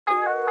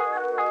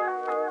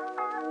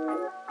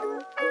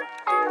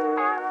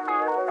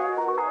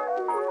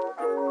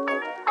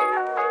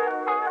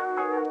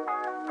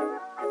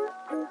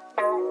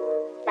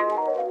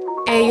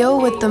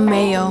Gayle with the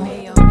mayo.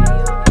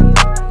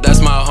 That's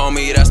my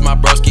homie, that's my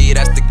broski,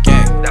 that's the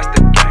gang.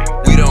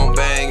 We don't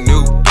bang,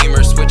 new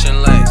beamer,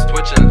 switching lanes.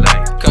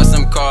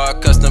 Custom car,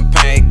 custom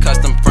paint,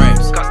 custom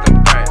frames.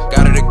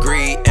 Got a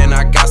degree and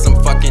I got some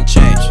fucking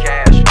change.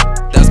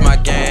 That's my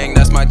gang,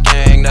 that's my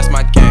gang, that's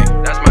my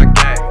gang. That's my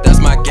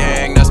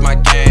gang, that's my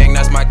gang,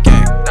 that's my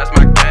gang, that's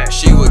my gang.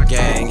 She would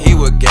gang, he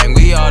would gang,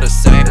 we all the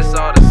same.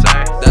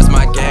 That's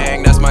my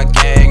gang, that's my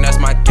gang, that's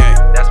my gang.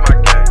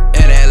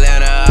 In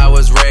Atlanta, I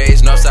was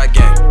raised Northside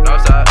gang.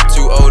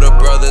 Two older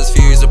brothers,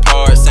 few years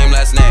apart, same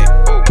last name.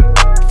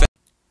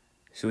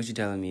 So what you're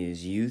telling me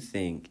is you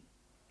think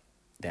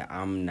that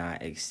I'm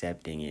not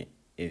accepting it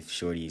if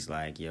Shorty's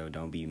like, yo,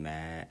 don't be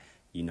mad,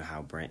 you know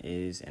how Brent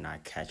is, and I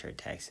catch her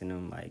texting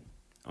him, like,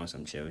 on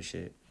some chill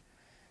shit.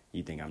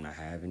 You think I'm not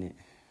having it?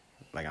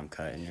 Like I'm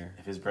cutting her?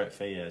 If it's Brent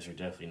Fayez, you're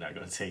definitely not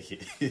going to take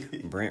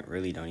it. Brent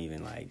really don't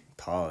even, like,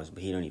 pause,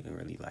 but he don't even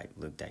really, like,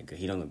 look that good.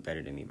 He don't look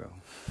better than me, bro.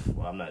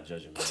 Well, I'm not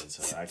judging men,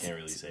 so I can't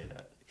really say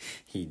that.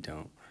 He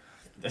don't.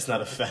 That's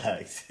not a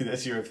fact.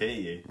 That's your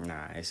opinion.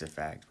 Nah, it's a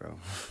fact, bro.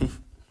 All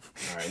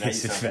right, now you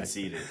sound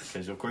conceited.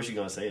 Because, of course, you're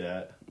going to say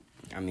that.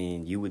 I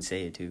mean, you would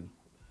say it, too.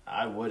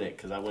 I wouldn't,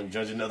 because I wouldn't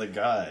judge another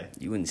guy.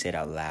 You wouldn't say it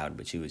out loud,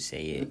 but you would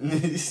say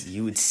it.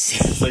 You would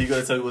say it. So you're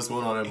going to tell me what's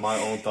going on in my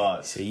own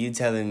thoughts. So you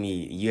telling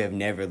me you have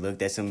never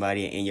looked at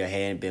somebody in your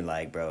head and been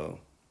like, bro,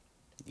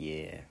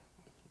 yeah.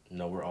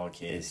 No, we're all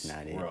kids. It's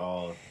not it. We're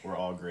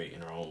all great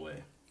in our own way.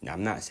 Now,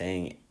 I'm not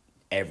saying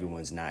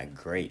everyone's not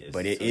great,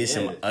 but It is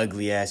some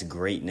ugly-ass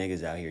great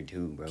niggas out here,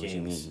 too, bro. What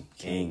you mean?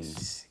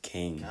 Kings.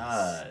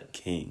 God.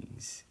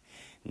 Kings.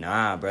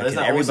 Nah, bro. But it's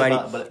 'cause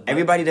not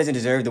everybody doesn't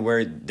deserve the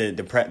word,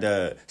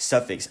 the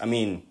suffix. I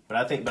mean,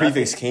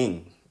 prefix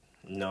king.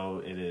 No,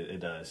 it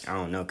does. I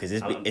don't know, because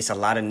it's a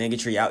lot of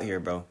niggatry out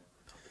here, bro.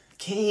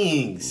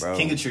 Kings. Bro.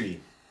 Kingatry.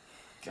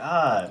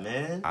 God,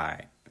 man. All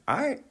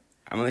right.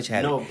 I'm gonna let you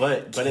have it. No,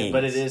 but it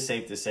Kings. is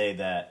safe to say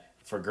that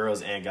for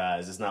girls and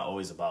guys, it's not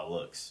always about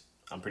looks.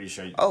 I'm pretty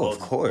sure of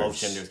course. both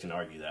genders can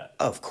argue that.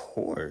 Of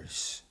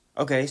course.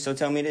 Okay, so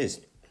tell me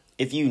this.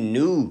 If you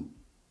knew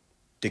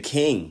the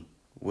king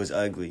was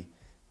ugly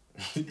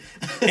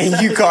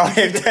and you called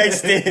him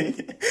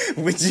texting,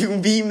 would you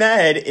be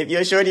mad if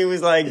your shorty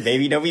was like,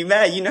 baby, don't be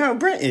mad? You know how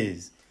Brent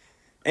is.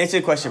 Answer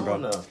the question, bro.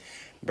 No.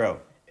 Bro.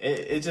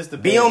 It just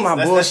depends. Be on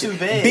my bullshit.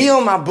 Be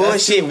on my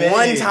bullshit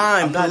one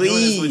time, I'm not doing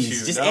this with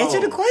please. you. Just No.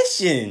 answer the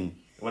question.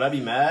 Would I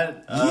be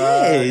mad?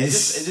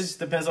 Yes. It just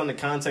depends on the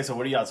context of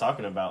what are y'all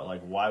talking about.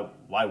 Like why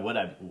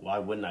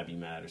wouldn't I be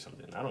mad or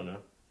something? I don't know.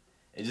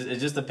 It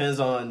just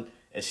depends on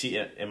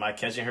am I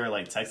catching her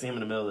like texting him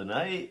in the middle of the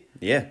night?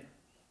 Yeah.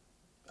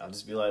 I'll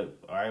just be like,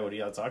 all right, what are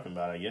y'all talking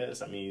about? I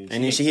guess. I mean,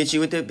 And then she hits you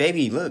with the,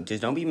 baby, look,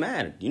 just don't be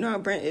mad. You know how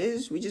Brent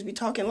is? We just be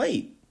talking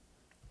late.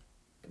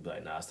 be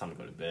like, nah, it's time to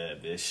go to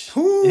bed, bitch.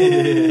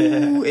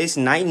 Ooh, it's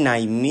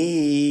night-night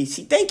me.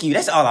 See, thank you.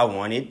 That's all I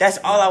wanted. That's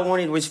all I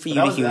wanted was for you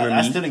to humor me.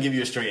 I still didn't give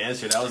you a straight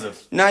answer. That was a...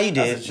 Nah, you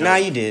did. Nah,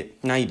 you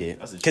did.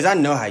 Because I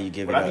know how you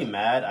give it up. Would I be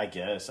mad? I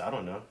guess. I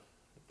don't know.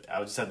 I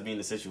would just have to be in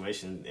the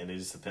situation, and it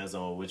just depends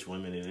on which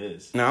women it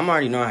is. No, I'm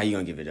already knowing how you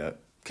going to give it up.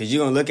 Because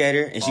you're going to look at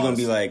her, and she's going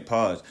to be like,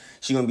 pause.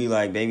 She's going to be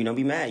like, baby, don't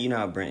be mad. You know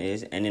how Brent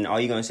is. And then all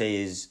you're going to say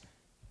is,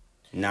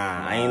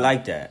 nah, I ain't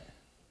like that.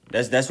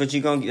 That's what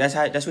you're going to hit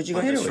her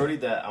with. The shorty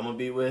that I'm going to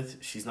be with,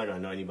 she's not going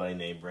to know anybody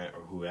named Brent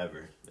or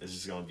whoever. It's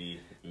just going to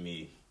be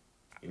me.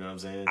 You know what I'm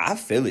saying? I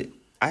feel it.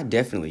 I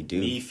definitely do.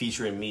 Me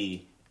featuring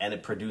me, and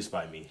it produced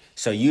by me.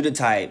 So you the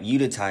type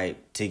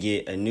to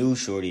get a new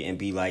shorty and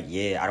be like,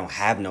 yeah, I don't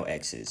have no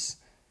exes.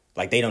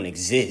 Like, they don't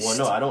exist. Well,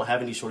 no, I don't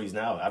have any shorties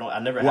now. I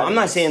never had. Well, I'm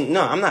not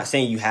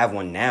saying you have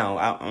one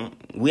now.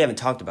 We haven't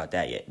talked about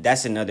that yet.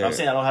 That's another I'm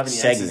saying I don't have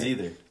any exes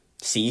either.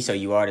 See, so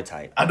you are the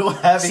type. I don't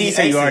have any exes. See,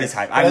 so you are the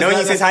type. I've known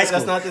you since high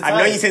school. I've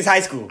known you since high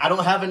school. I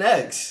don't have an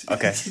ex.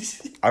 Okay.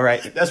 All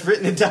right. That's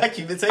written in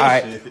documentation. All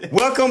right.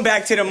 Welcome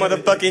back to the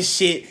motherfucking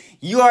shit.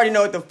 You already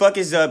know what the fuck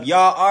is up.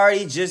 Y'all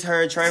already just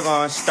heard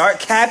Trayvon start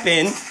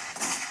capping.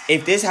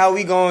 If this how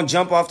we gonna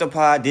jump off the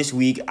pod this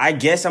week, I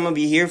guess I'm gonna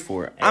be here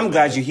for it. I'm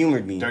glad you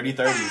humored me. Dirty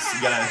 30s.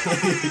 You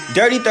gotta...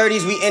 Dirty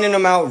 30s, we ending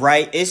them out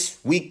right. It's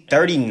week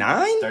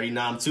 39?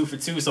 39. I'm 2 for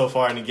 2 so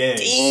far in the game.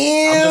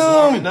 Damn. I'm just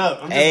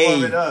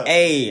warming up.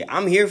 Hey,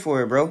 I'm here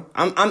for it, bro.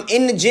 I'm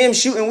in the gym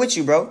shooting with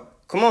you, bro.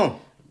 Come on.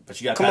 But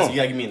you gotta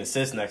give me an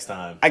assist next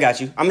time. I got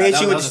you. I'm gonna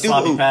hit you with the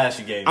stupid oop.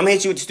 I'm gonna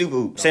hit you with the stupid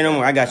oop. Say no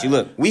more. I got you.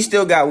 Look, we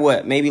still got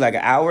what? Maybe like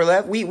an hour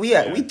left. We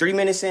 3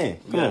 minutes in.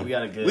 Come on.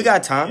 We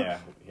got time. Yeah.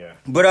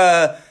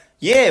 But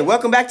yeah,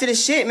 welcome back to the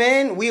shit,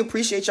 man. We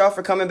appreciate y'all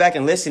for coming back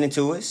and listening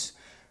to us.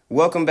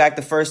 Welcome back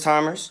to first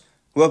timers.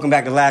 Welcome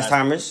back to last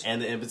timers.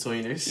 And the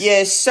in-betweeners.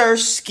 Yes, sir,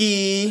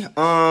 ski.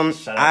 Oh, my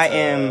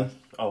bad.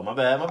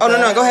 Oh,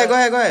 no. Go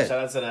ahead.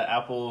 Shout out to the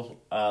Apple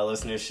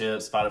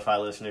listenership, Spotify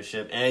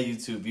listenership, and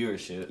YouTube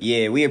viewership.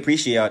 Yeah, we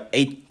appreciate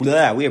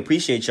y'all. We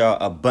appreciate y'all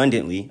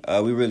abundantly.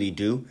 We really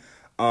do.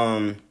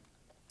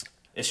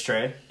 It's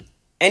Trey.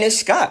 And it's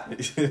Scott.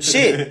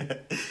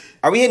 Shit.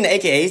 Are we hitting the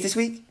AKAs this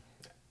week?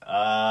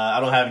 I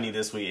don't have any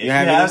this week.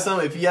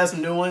 If you have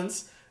some new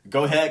ones,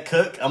 Go ahead,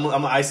 cook. I'm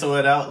gonna ISO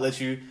it out. I'm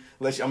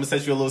gonna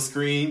set you a little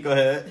screen. Go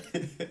ahead.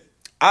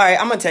 All right,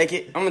 I'm gonna take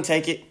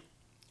it.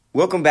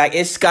 Welcome back.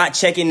 It's Scott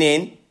checking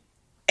in,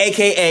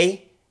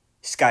 aka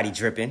Scotty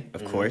Drippin',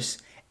 of course,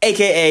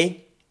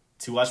 aka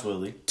To Watch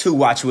Willie. To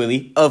Watch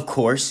Willie, of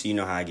course. You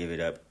know how I give it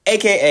up,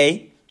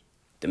 aka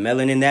the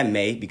melanin that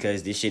may,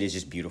 because this shit is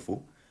just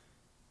beautiful,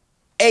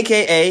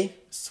 aka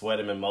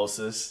Sweating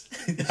Mimosas.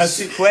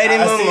 Sweating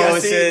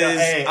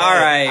Mimosas. All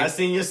right. I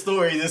seen your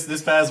story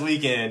this past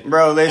weekend,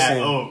 bro. Listen,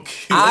 at Oak.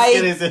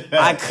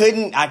 I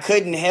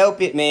couldn't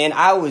help it, man.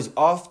 I was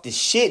off the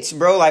shits,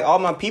 bro. Like all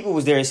my people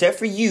was there except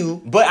for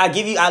you. But I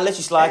let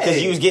you slide because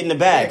you was getting the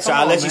bag, so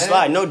I let you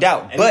slide, no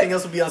doubt. Anything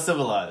else would be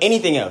uncivilized.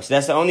 Anything else?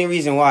 That's the only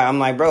reason why I'm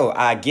like, bro.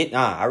 I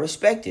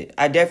respect it.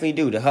 I definitely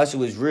do. The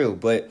hustle is real,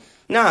 but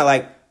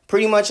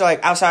pretty much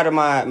like outside of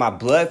my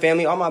blood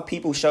family, all my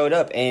people showed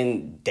up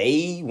and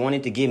they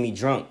wanted to get me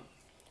drunk.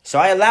 So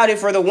I allowed it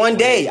for the one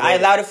day.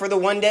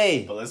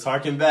 But let's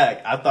harken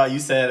back. I thought you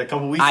said a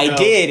couple weeks ago. I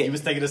did. You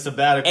was taking a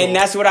sabbatical. And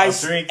that's what I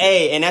said.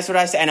 Hey, and that's what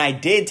I said. And I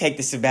did take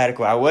the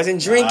sabbatical. I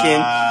wasn't drinking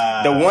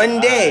the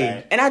one day.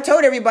 Right. And I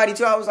told everybody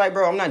too. I was like,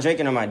 bro, I'm not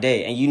drinking on my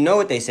day. And you know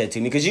what they said to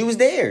me because you was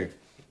there.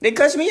 They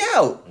cussed me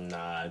out.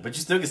 Nah, but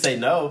you still can say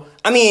no.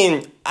 I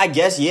mean, I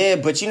guess, yeah,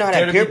 but you know how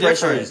that peer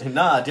pressure is.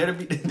 Nah, dare to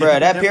be bro,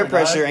 that peer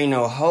pressure ain't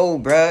no hoe,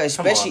 bro.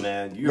 Especially, come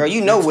on, man. Bro, you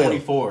know Will.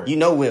 24. You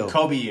know Will.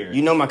 Kobe year.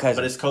 You know my cousin.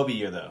 But it's Kobe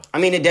year, though. I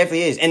mean, it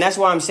definitely is. And that's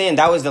why I'm saying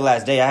that was the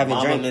last day. I haven't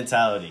drank.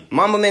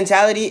 Mama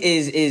mentality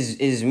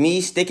is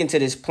me sticking to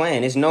this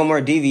plan. It's no more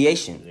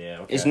deviation. Yeah,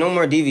 okay. It's no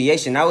more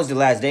deviation. That was the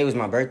last day. It was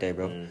my birthday,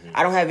 bro. Mm-hmm.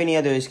 I don't have any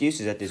other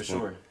excuses at this point.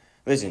 Sure.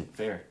 Listen.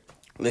 Fair.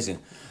 Listen.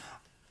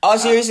 All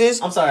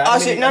seriousness. I'm sorry. No. I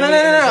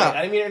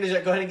didn't mean to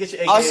interject. Go ahead and get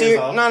your AKAs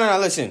off. No.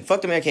 Listen.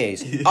 Fuck them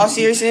AKAs. All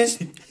seriousness,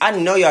 I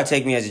know y'all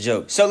take me as a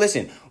joke. So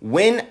listen,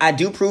 when I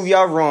do prove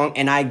y'all wrong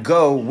and I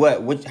go,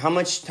 how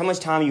much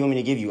time you want me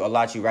to give you?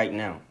 Allot you right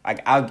now.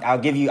 I'll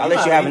give you. I'll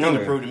let you have a number.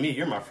 To prove to me,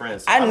 you're my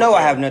friend. So I know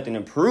I have nothing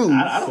to prove.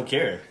 I don't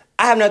care.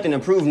 I have nothing to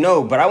prove,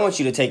 no, but I want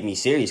you to take me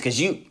serious.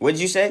 Because what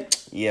did you say?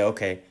 Yeah,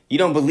 okay. You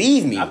don't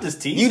believe me. I'm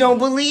just teasing. You don't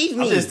believe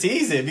me. I'm just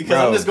teasing because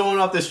I'm just going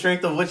off the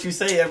strength of what you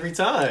say every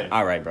time.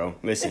 All right, bro.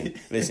 Listen.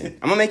 I'm going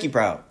to make you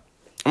proud.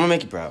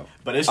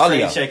 But it's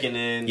Trey checking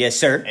in. Yes,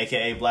 sir.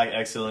 AKA Black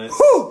Excellence.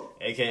 Woo!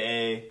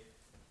 AKA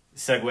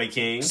Segway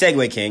King.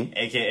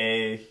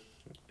 AKA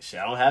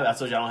I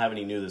told you I don't have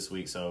any new this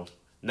week, so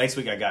next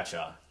week I got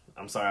y'all.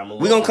 I'm sorry,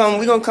 we gonna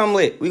come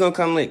lit.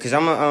 Cause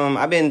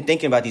I've been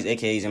thinking about these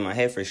AKs in my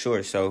head for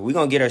sure. So we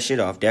gonna get our shit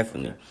off,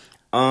 definitely.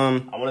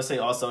 I want to say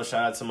also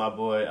shout out to my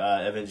boy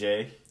Evan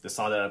J. The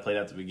song that I played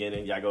at the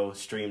beginning. Y'all go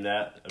stream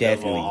that.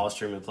 Definitely on all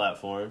streaming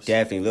platforms.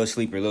 Definitely,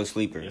 little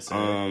sleeper. Yes,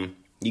 sir.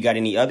 You got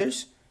any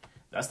others?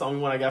 That's the only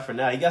one I got for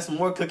now. He got some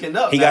more cooking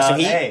up. He got some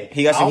heat.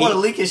 Hey, I don't want to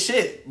leak his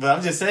shit, but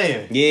I'm just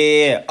saying.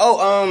 Yeah.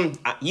 Oh,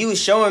 you was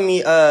showing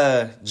me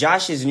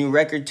Josh's new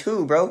record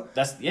too, bro.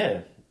 That's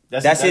his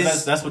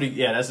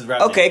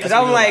rap. Okay, because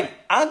I'm like,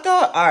 I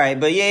thought, all right,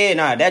 but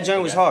that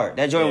joint was hard.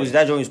 That joint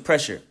was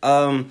pressure.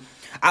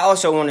 I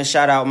also want to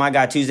shout out my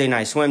guy Tuesday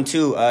Night Swim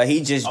too. He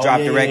just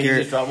dropped the record he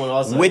just dropped one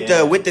also.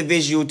 with the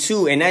visual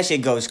too, and that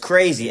shit goes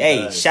crazy.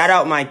 Hey, shout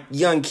out my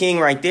young king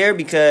right there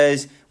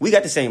because we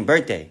got the same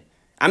birthday.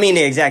 I mean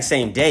the exact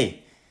same day.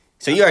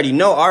 So you already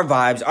know our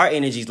vibes, our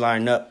energies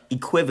line up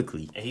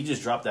equivocally. And he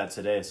just dropped that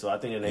today, so I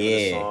think the name of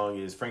the song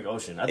is Frank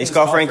Ocean. It's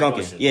called Frank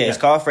Ocean. Yeah, it's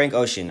called Frank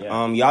Ocean.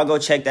 Yeah. Y'all go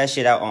check that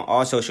shit out on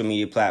all social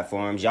media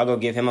platforms. Y'all go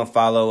give him a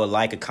follow, a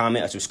like, a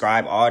comment, a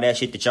subscribe, all that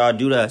shit that y'all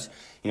do to us.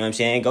 You know what I'm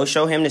saying? Go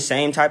show him the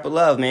same type of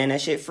love, man.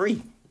 That shit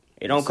free.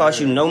 It don't cost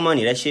you no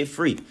money. That shit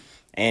free.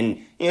 And you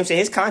know what I'm saying?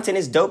 His content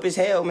is dope as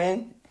hell,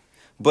 man.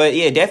 But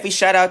yeah, definitely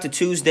shout out to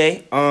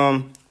Tuesday.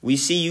 We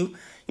see you.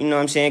 You know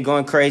what I'm saying?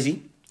 Going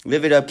crazy.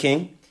 Live it up,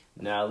 King.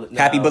 Now,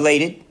 happy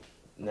belated.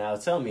 Now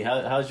tell me,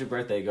 how's your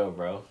birthday go,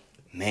 bro?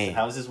 Man.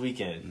 How was this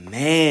weekend?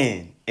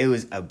 Man, it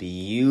was a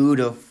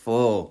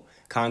beautiful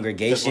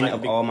congregation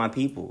of all my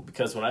people.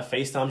 Because when I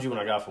FaceTimed you when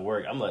I got off of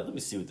work, I'm like, let me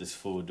see what this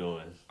fool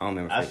doing. I don't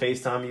remember. I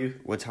FaceTime you.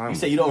 What time? You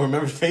said you don't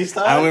remember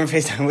FaceTime? I don't remember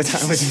FaceTime. What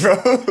time was it, bro?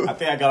 I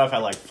think I got off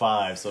at like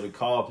 5, so the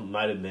call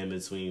might have been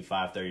between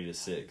 5:30 to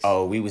 6.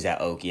 Oh, we was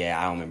at Oak. Yeah,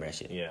 I don't remember that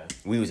shit. Yeah.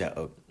 We was at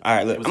Oak. All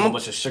right, look. There was a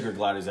bunch of sugar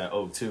gliders at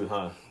Oak too,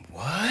 huh?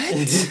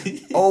 What?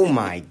 Oh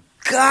my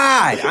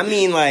God. I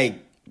mean, like,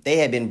 they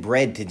had been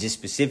bred to just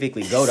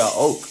specifically go to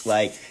Oak.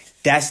 Like,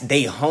 that's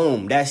they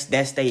home. That's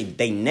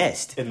they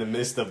nest. In the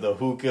midst of the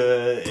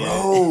hookah.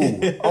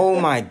 Bro. Oh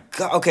my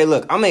God. Okay,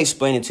 look, I'm gonna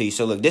explain it to you.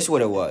 So look, this is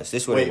what it was.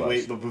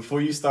 Wait, but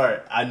before you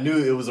start, I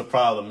knew it was a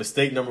problem.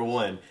 Mistake number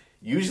 1.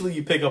 Usually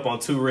you pick up on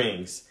 2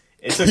 rings.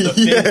 It took the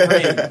 5th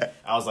ring.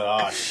 I was like,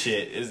 oh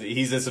shit,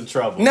 he's in some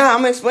trouble. Nah, I'm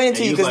gonna explain it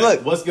to you because like,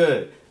 look. What's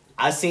good?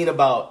 I seen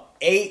about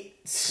 8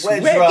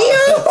 sweat Yo!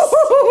 drops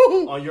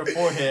on your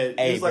forehead.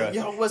 Hey, He's like,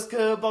 yo, what's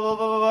good? Blah, blah,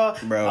 blah, blah,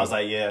 blah. Bro. I was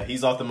like, yeah,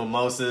 he's off the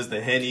mimosas, the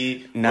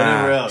Henny,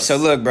 whatever else. So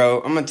look,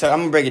 bro, I'm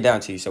gonna break it down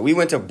to you. So we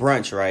went to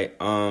brunch, right?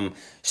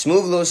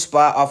 Smooth little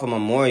spot off of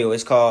Memorial.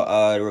 It's called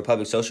the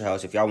Republic Social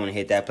House. If y'all want to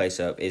hit that place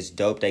up, it's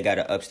dope. They got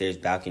an upstairs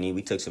balcony.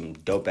 We took some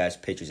dope ass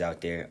pictures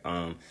out there.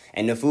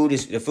 And the food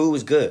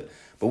was good.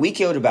 But we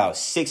killed about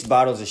 6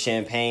 bottles of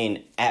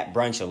champagne at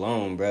brunch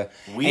alone, bro.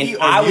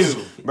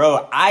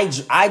 Bro,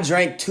 I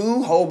drank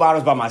 2 whole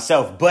bottles by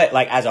myself. But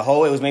like as a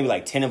whole, it was maybe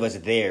like 10 of us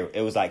there.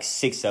 It was like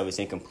 6 of us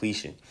in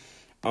completion.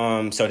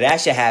 So that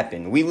shit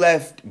happened. We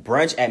left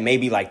brunch at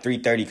maybe like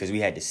 3:30 because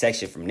we had the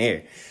section from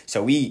there.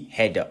 So we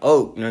head to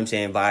Oak, you know what I'm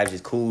saying? Vibes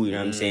is cool, you know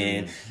what I'm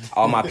saying?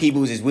 All my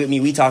peoples is with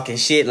me. We talking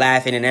shit,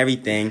 laughing and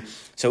everything.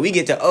 So we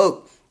get to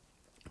Oak,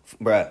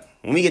 bruh.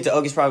 When we get to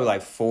Oak, it's probably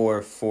like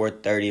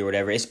 4:30 or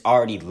whatever. It's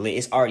already lit.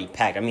 It's already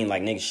packed. I mean,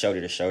 like, niggas shoulder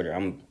to shoulder.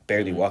 I'm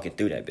barely walking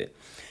through that bit.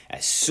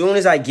 As soon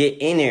as I get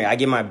in there, I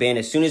get my band.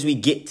 As soon as we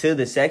get to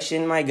the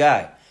section, my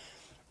guy,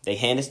 they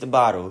hand us the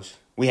bottles.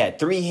 We had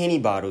 3 Henny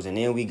bottles, and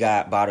then we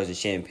got bottles of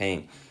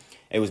champagne.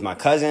 It was my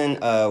cousin,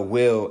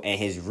 Will, and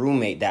his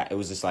roommate. That it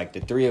was just like the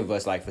 3 of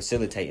us, like,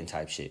 facilitating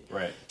type shit.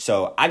 Right.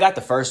 So I got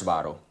the first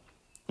bottle.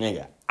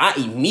 Nigga, I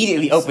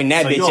immediately opened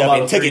that bitch up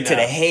and took it to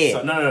the head.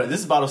 So, no. This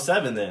is bottle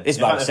 7 then. It's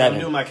bottle 7. I'm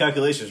doing my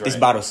calculations right. It's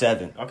bottle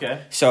 7.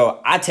 Okay. So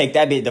I take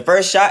that bitch. The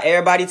first shot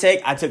everybody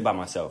take, I took by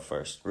myself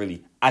first.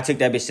 Really, I took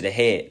that bitch to the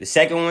head. The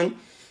second one,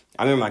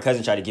 I remember my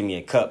cousin tried to give me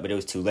a cup, but it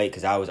was too late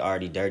because I was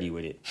already dirty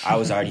with it. I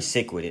was already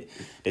sick with it.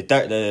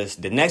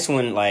 The next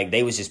one, like,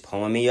 they was just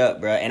pulling me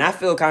up, bro. And I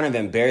feel kind of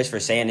embarrassed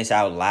for saying this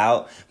out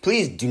loud.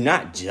 Please do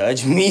not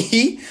judge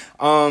me.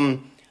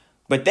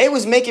 But they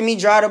was making me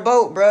dry the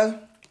boat, bro.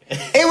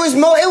 It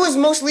was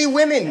mostly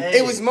women. Hey,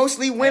 it was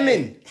mostly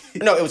women. Hey.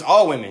 No, it was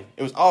all women.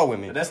 It was all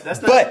women. That's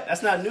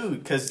not new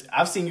because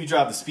I've seen you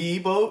drive the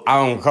speedboat.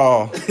 I don't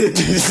recall.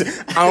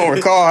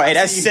 Hey,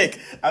 that's sick.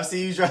 I've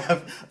seen you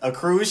drive a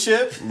cruise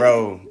ship,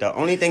 bro. The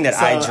only thing that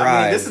I drive.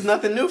 I mean, this is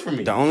nothing new for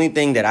me. The only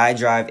thing that I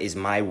drive is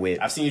my whip.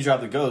 I've seen you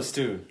drive the Ghost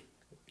too.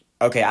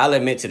 Okay, I'll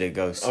admit to the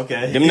Ghost.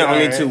 Okay. Them the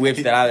only 2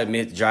 whips that I'll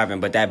admit to driving,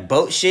 but that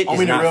boat shit is not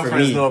for me. Only the real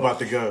friends know about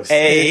the Ghost.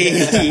 Hey,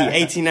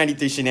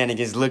 1893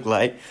 shenanigans look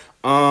like.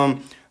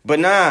 But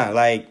nah,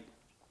 like,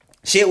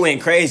 shit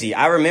went crazy.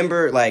 I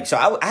remember, like, so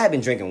I had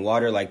been drinking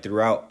water, like,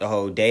 throughout the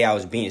whole day. I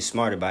was being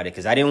smart about it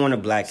because I didn't want to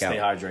black out. Stay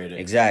hydrated.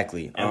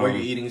 Exactly. And were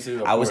you eating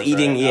too? I was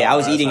eating, right? I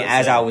was eating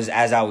as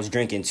I was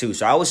drinking too.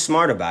 So I was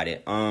smart about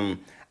it.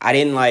 I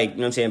didn't, like, you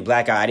know what I'm saying,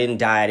 black out. I didn't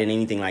die. I didn't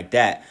anything like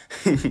that.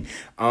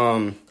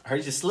 I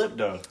heard you slip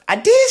though. I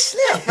did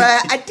slip,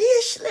 man. I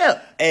did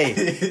slip. Hey,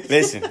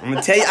 listen, I'm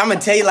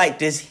gonna tell you like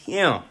this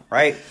here,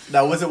 right?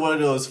 Now, was it one of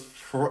those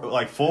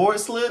like forward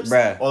slips,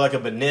 bruh, or like a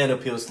banana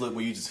peel slip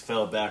where you just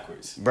fell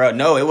backwards? Bro,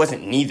 no, it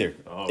wasn't neither.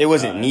 It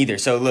wasn't neither.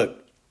 So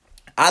look,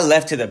 I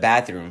left to the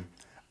bathroom,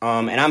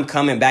 and I'm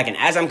coming back, and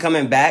as I'm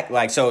coming back,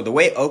 like, so the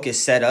way Oak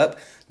is set up,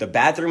 the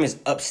bathroom is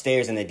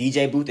upstairs and the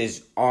DJ booth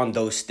is on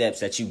those steps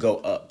that you go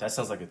up. That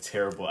sounds like a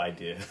terrible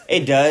idea.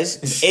 It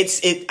does.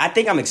 I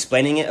think I'm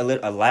explaining it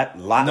a lot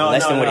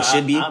less than what it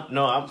should be.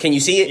 Can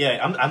you see it?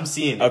 Yeah, I'm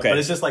seeing it. Okay. But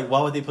it's just like,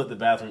 why would they put the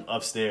bathroom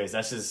upstairs?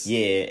 That's just... Yeah,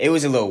 it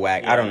was a little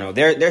whack. Yeah. I don't know.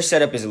 Their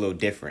setup is a little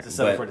different. It's a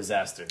setup for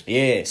disaster.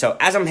 Yeah. So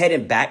as I'm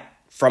heading back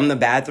from the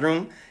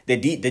bathroom, the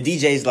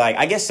DJ's like,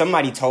 I guess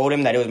somebody told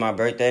him that it was my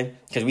birthday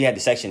because we had the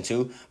section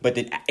 2, but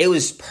it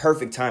was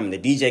perfect timing. The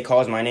DJ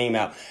calls my name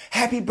out.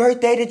 Happy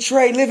birthday to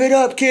Trey. Live it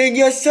up, King.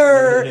 Yes,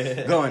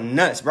 sir. Going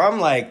nuts, bro. I'm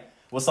like,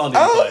 what song did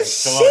you play?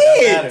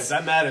 Shit. Come on,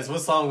 that matters.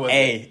 What song was it?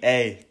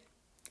 Hey.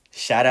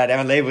 Shout out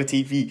that label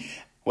TP.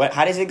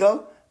 How does it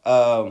go?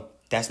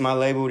 That's my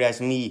label. That's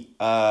me.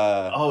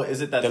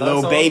 Is it that the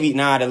little song? Baby?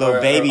 Nah, the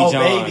little Baby John.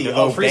 Baby. The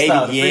little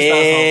freestyle,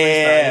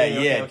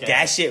 Baby. Yeah. Okay.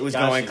 That shit was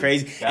going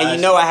crazy. And you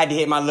know I had to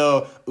hit my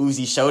little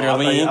Uzi shoulder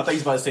lean. I thought you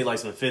was about to say like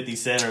some 50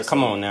 Cent or something.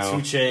 Come on now. 2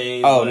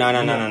 Chainz. Oh,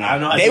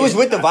 no. They was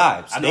with the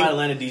vibes. I know how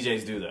Atlanta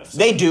DJs do though. So.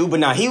 They do,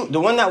 but nah, the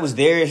one that was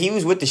there, he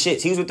was with the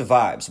shits. He was with the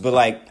vibes. But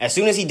like, as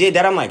soon as he did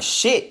that, I'm like,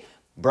 shit.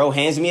 Bro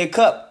hands me a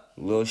cup.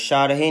 Little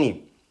shot of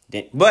Henny.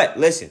 But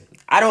listen.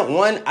 I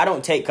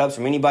don't take cups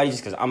from anybody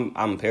just because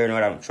I'm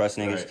paranoid. I don't trust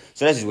niggas. Right.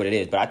 So that's just what it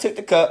is. But I took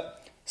the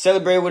cup,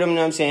 celebrated with him, you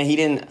know what I'm saying? He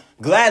didn't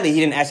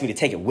ask me to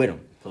take it with him.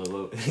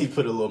 He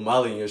put a little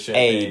molly in your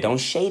champagne. Hey, don't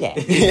shade that.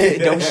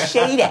 Don't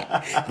shade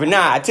that. But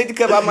nah, I took the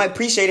cup. I'm like,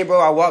 appreciate it, bro.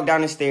 I walked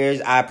down the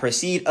stairs. I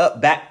proceed up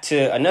back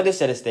to another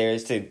set of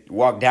stairs to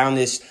walk down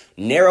this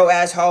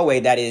narrow-ass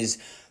hallway that is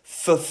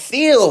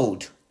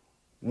fulfilled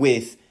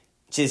with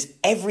just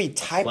every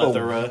type of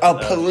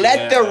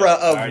plethora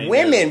of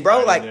women,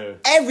 bro, like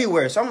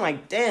everywhere. So I'm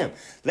like, damn,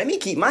 let me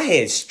keep my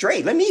head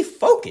straight. Let me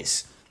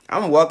focus.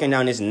 I'm walking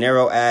down this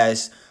narrow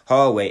ass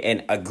hallway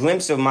and a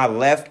glimpse of my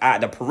left eye,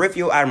 the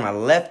peripheral eye of my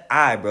left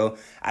eye, bro.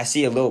 I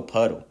see a little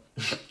puddle.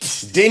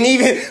 Didn't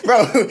even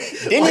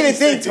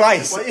think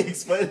twice. Why you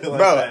explain it like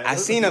bro, that? I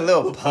seen a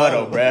little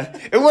puddle, bro.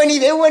 It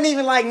wasn't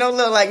even like no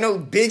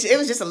bitch. It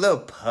was just a little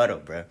puddle,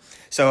 bro.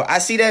 So I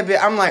see that bitch.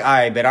 I'm like, all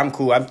right, bet I'm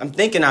cool. I'm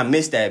thinking I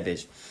missed that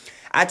bitch.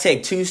 I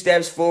take 2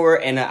 steps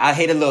forward and I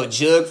hit a little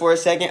jug for a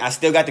second. I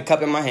still got the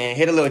cup in my hand.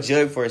 Hit a little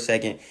jug for a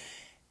second.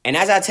 And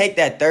as I take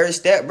that 3rd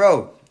step,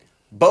 bro,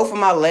 both of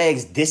my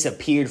legs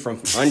disappeared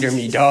from under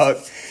me, dog.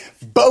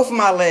 Both of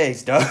my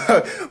legs,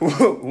 dog.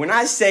 When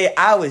I say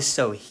I was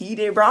so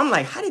heated, bro, I'm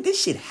like, how did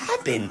this shit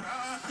happen?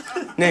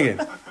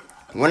 Nigga,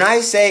 when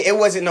I say it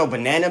wasn't no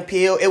banana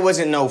peel, it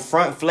wasn't no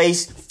front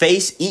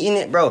face eating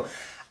it, bro.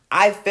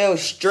 I fell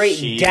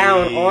straight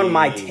down on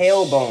my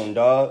tailbone,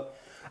 dog.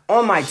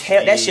 On my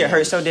tail. That shit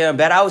hurt so damn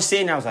bad. I was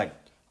sitting there, I was like,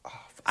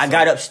 I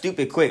got up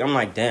stupid quick. I'm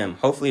like, damn,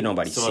 hopefully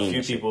nobody's seen it. So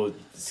a few people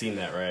seen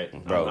that,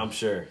 right? Bro, I'm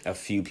sure. A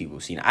few people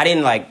seen it. I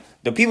didn't like,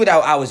 the people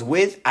that I was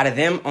with, out of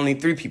them, only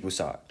 3 people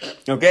saw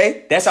it.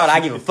 Okay? That's all I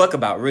give a fuck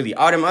about, really.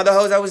 All them other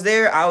hoes that was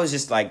there, I was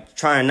just like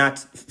trying not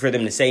for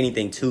them to say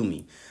anything to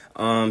me.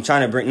 Trying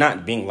to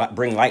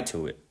bring light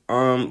to it.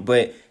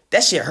 But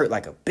that shit hurt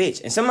like a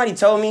bitch. And somebody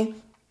told me,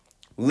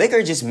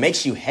 liquor just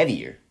makes you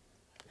heavier.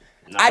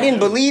 I didn't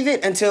believe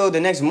it until the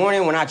next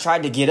morning when I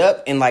tried to get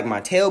up and like my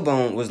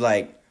tailbone was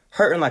like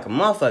hurting like a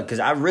motherfucker. Cause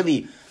I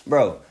really,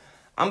 bro,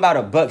 I'm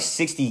about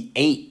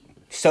 $168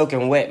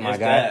 soaking wet, my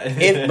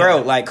guy.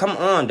 Bro, like, come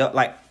on, dog.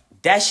 Like,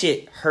 that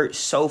shit hurt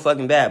so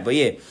fucking bad. But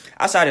yeah,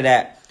 outside of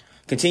that,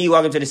 continue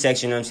walking to the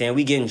section, you know what I'm saying?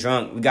 We getting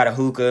drunk. We got a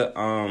hookah.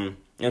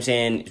 You know what I'm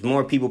saying? There's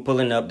more people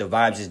pulling up. The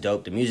vibes is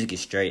dope. The music is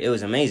straight. It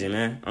was amazing,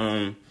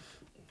 man.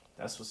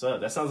 That's what's up.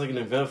 That sounds like an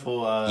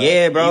eventful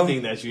yeah, bro.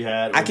 evening that you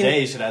had. Or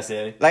day, should I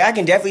say. Like, I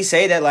can definitely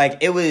say that, like,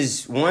 it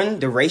was,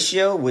 the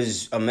ratio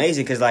was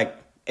amazing. Because, like,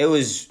 it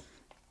was,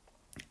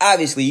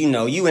 obviously, you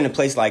know, you in a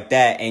place like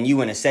that and you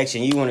in a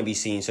section, you want to be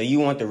seen. So you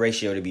want the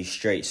ratio to be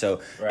straight.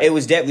 So It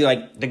was definitely,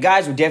 like, the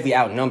guys were definitely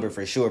outnumbered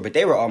for sure. But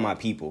they were all my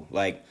people.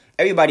 Like,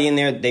 everybody in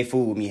there, they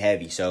fooled with me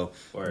heavy. So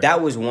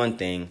that was one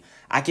thing.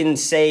 I can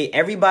say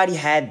everybody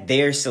had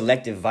their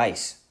selective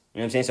vice. You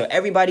know what I'm saying? So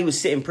everybody was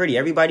sitting pretty.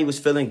 Everybody was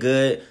feeling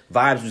good.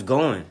 Vibes was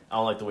going. I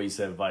don't like the way you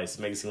said vice.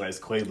 It makes it seem like it's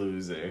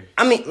Quaaludes there.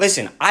 I mean,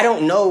 listen, I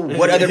don't know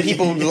what other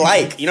people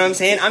like. You know what I'm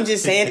saying? I'm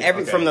just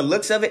saying, from the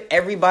looks of it,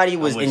 everybody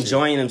was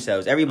enjoying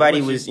themselves.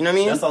 Everybody was, you know what I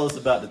mean? That's all it's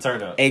about, the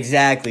turn up.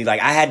 Exactly. Like,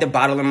 I had the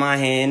bottle in my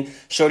hand.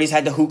 Shorties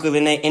had the hookah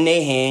in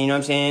their hand. You know what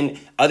I'm saying?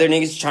 Other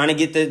niggas trying to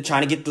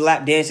get the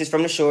lap dances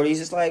from the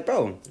shorties. It's like,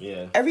 bro,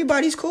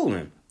 everybody's cool,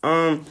 man.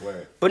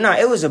 But no,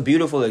 it was a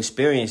beautiful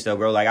experience though,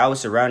 bro. Like, I was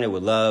surrounded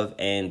with love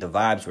and the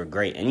vibes were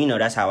great. And you know,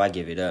 that's how I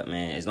give it up,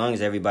 man. As long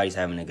as everybody's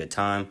having a good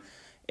time,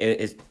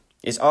 it's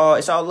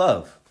all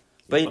love.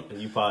 But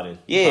you potted.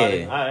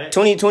 Yeah. All right.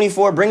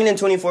 2024, bringing in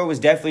 24 was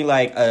definitely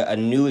like a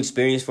new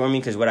experience for me,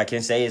 because what I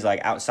can say is, like,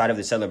 outside of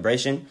the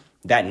celebration,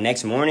 that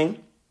next morning,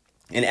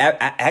 and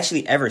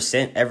actually ever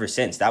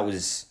since that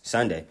was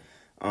Sunday,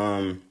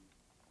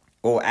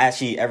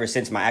 actually ever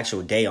since my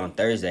actual day on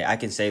Thursday, I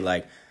can say,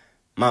 like,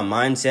 my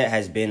mindset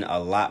has been a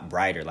lot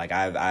brighter. Like,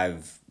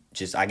 I've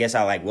just, I guess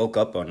I, like, woke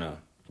up on a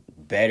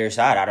better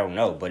side. I don't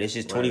know, but it's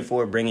just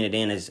 24 bringing it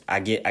in. I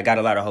got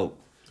a lot of hope.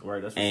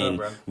 Word, that's what's and up,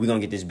 bro. We're gonna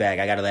get this back.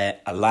 I got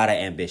a lot of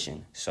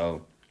ambition.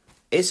 So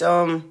it's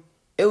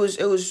it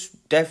was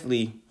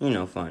definitely, you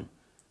know, fun.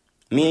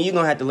 Me and you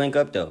gonna have to link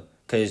up though,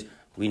 cause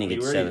we didn't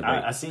get to celebrate.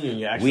 I seen you in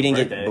your actual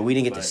birthday. We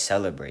didn't get to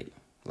celebrate.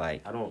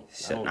 Like,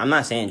 I'm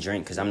not saying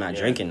drink, cause I'm not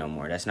drinking no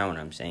more. That's not what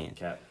I'm saying.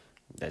 Cap.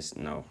 That's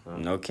no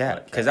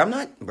cap. Cause I'm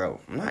not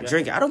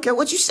drinking. I don't care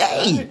what you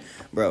say,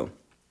 bro.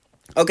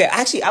 Okay,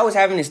 actually, I was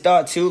having this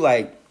thought too.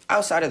 Like,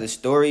 outside of the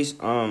stories,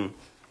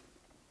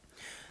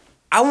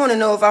 I want to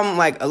know if I'm,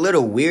 like, a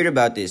little weird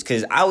about this,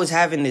 because I was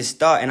having this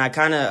thought, and I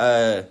kind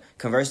of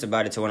conversed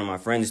about it to one of my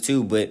friends,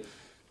 too, but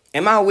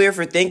am I weird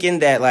for thinking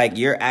that, like,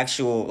 your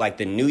actual, like,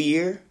 the new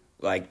year,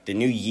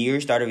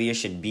 start of the year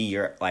should be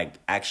your, like,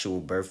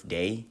 actual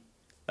birthday?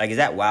 Like, is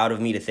that wild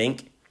of me to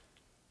think?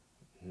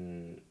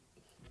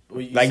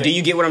 Like, do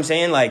you get what I'm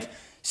saying? Like,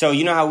 so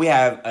you know how we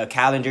have a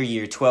calendar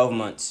year, 12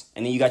 months,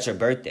 and then you got your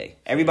birthday.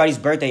 Everybody's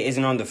birthday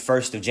isn't on the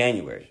 1st of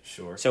January.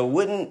 Sure. So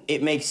wouldn't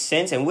it make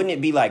sense, and wouldn't it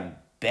be, like,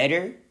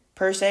 better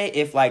per se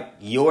if, like,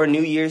 your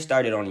new year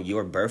started on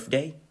your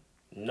birthday?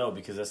 No,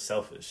 because that's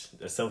selfish.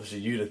 That's selfish of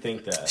you to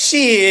think that.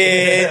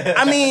 Shit.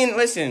 I mean,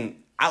 listen,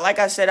 like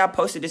I said, I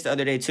posted this the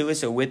other day too.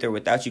 It's a with or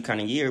without you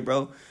kind of year,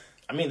 bro.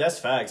 I mean, that's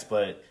facts,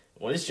 but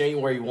when it's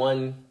January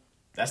 1,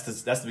 that's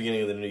the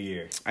beginning of the new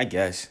year. I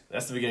guess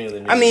that's the beginning of the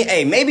new year. I mean,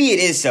 hey, maybe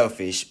it is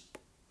selfish.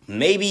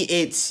 Maybe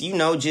it's, you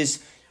know,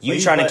 just you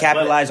trying to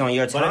capitalize on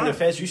your time. But in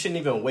defense, you shouldn't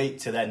even wait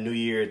to that new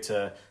year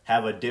to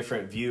have a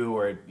different view,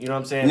 or, you know what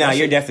I'm saying? No,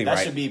 you're definitely right.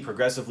 That should be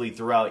progressively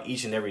throughout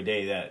each and every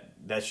day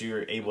that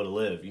you're able to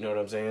live. You know what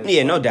I'm saying?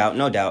 Yeah, no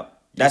doubt.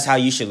 That's how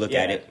you should look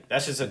at it.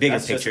 That's just a bigger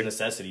picture. Just a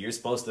necessity. You're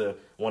supposed to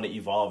want to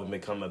evolve and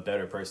become a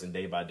better person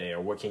day by day,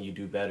 or what can you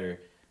do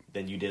better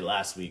than you did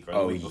last week or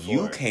the week before?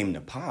 You came to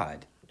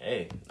pod.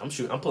 Hey, I'm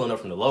pulling up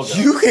from the logo.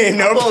 You came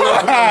to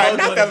pod,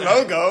 not the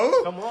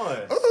logo. Come on.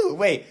 Ooh,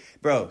 wait,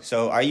 bro.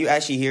 So are you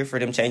actually here for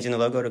them changing the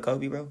logo to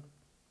Kobe, bro?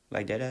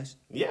 Like deadass?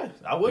 Yeah,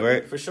 I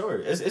would for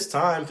sure. It's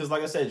time, because,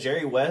 like I said,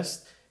 Jerry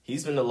West,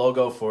 he's been the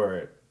logo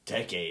for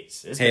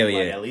decades. It's been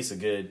like at least a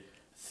good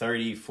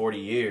 30, 40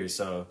 years.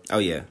 So oh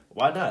yeah,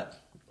 why not?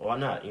 why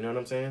not? You know what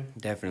I'm saying?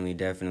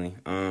 Definitely.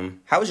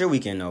 How was your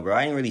weekend though, bro?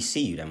 I didn't really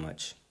see you that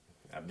much.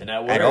 I've been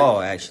at work. At all,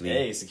 actually.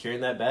 Hey,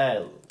 securing that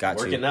bag.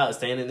 Working out,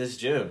 staying in this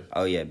gym.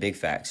 Oh, yeah, big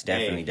facts.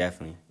 Definitely.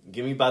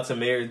 Give me about to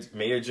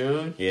Mayor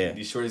June. Yeah.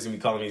 These shorties gonna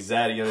be calling me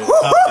Zaddy on the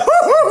comments.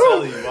 I'm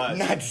telling you, watch.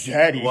 Not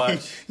Zaddy.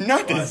 Watch.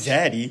 Not the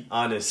Zaddy.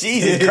 Honest.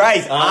 Jesus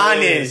Christ,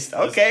 honest.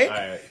 Okay. All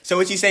right. So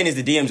what you saying is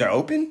the DMs are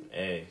open?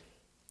 Hey.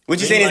 What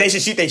you saying is they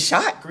should shoot their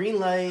shot? Green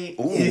light.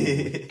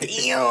 Ooh.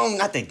 Damn,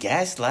 not the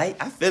gaslight.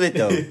 I feel it,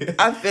 though.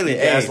 I feel it.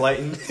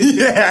 Gaslighting.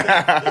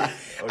 Yeah.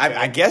 Okay.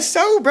 I guess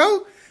so,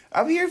 bro.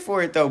 I'm here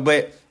for it, though.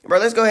 But, bro,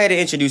 let's go ahead and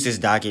introduce this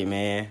docket,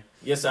 man.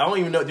 Yes, I don't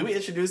even know. Did we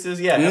introduce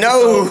this? Yeah.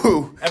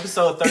 No.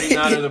 Episode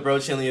 39 of the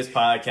Brochillians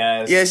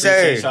Podcast. Yes, sir.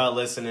 Appreciate y'all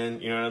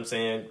listening. You know what I'm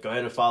saying? Go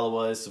ahead and follow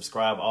us.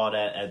 Subscribe, all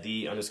that at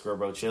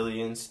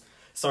 _Brochillians.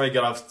 Sorry,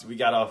 we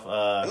got off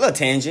A little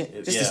tangent.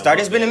 Just yeah, to start.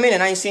 It's been a bit. minute.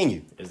 I ain't seen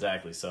you.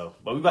 Exactly. So,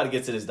 but we about to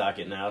get to this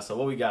docket now. So,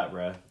 what we got,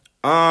 bruh?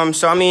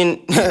 So I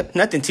mean,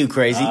 nothing too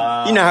crazy.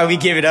 You know how we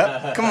give it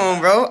up. Come on,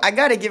 bro. I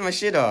gotta get my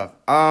shit off.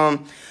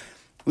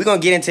 We're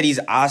gonna get into these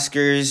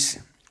Oscars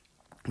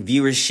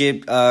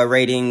viewership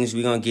ratings.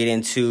 We're gonna get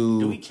into.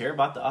 Do we care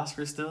about the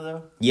Oscars still,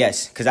 though?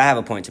 Yes, because I have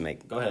a point to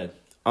make. Go ahead.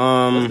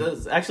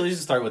 Let's Actually,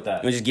 just start with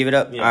that. just give it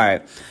up. Yeah. All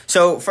right.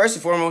 So first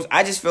and foremost,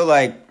 I just feel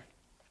like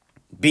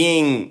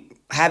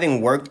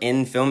having worked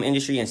in film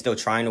industry and still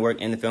trying to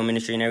work in the film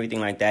industry and everything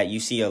like that, you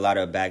see a lot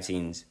of back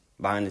scenes,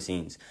 behind the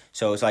scenes.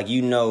 So it's like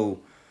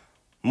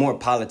more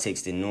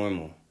politics than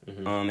normal.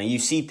 Mm-hmm. And you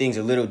see things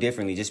a little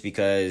differently just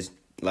because,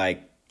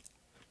 like,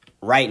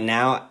 right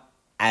now,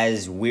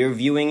 as we're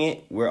viewing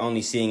it, we're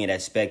only seeing it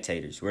as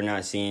spectators. We're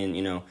not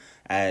seeing,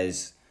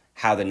 as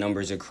how the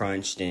numbers are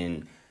crunched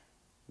and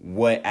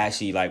what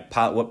actually,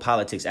 what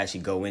politics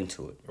actually go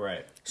into it.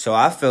 Right. So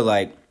I feel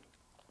like,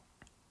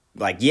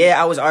 yeah,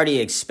 I was already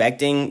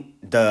expecting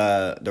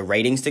the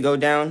ratings to go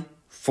down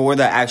for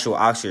the actual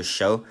Oscars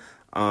show.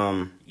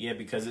 Yeah,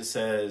 because it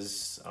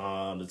says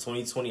the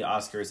 2020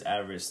 Oscars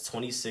averaged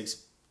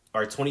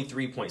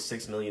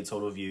 23.6 million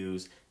total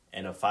views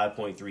and a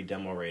 5.3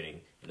 demo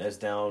rating. That's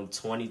down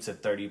 20 to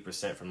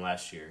 30% from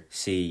last year.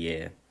 See,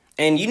 yeah.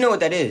 And you know what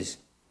that is.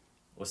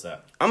 What's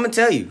that? I'm going to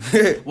tell you.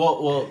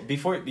 Well,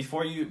 before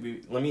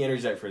you, let me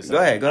interject for a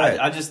second. Go ahead.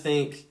 I just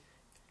think,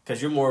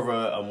 because you're more of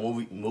a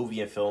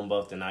movie and film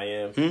buff than I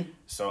am,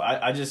 so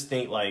I just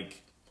think,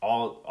 like,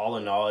 all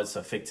in all, it's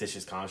a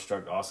fictitious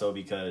construct also,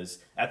 because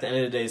at the end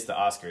of the day, it's the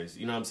Oscars.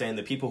 You know what I'm saying?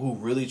 The people who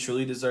really,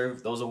 truly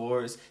deserve those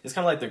awards, it's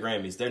kind of like the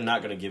Grammys. They're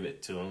not going to give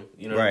it to them.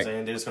 You know what I'm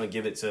saying? They're just going to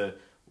give it to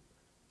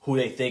who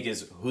they think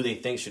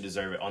should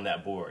deserve it on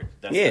that board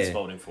that's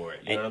voting for it.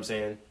 You know what I'm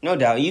saying? No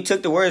doubt. You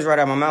took the words right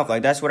out of my mouth.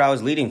 Like, that's what I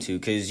was leading to,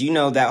 because,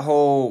 that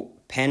whole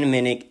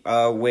pandemic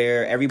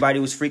where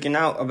everybody was freaking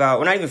out about,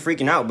 well, not even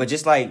freaking out, but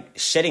just, like,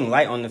 shedding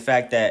light on the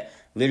fact that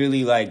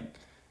literally, like,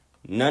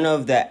 none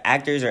of the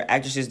actors or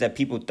actresses that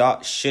people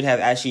thought should have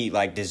actually,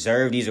 like,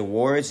 deserved these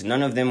awards,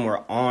 none of them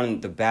were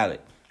on the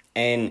ballot.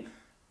 And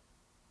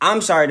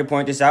I'm sorry to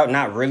point this out.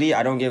 Not really.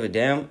 I don't give a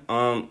damn.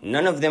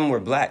 None of them were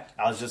black.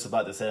 I was just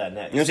about to say that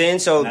next. You know what I'm saying?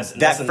 So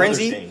that's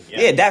frenzy. Thing.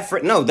 Yeah.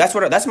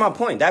 That's my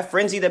point. That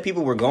frenzy that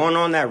people were going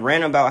on, that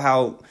ran about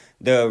how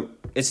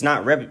it's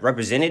not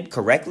represented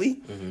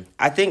correctly. Mm-hmm.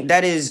 I think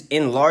that is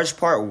in large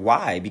part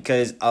why,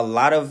 because a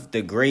lot of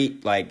the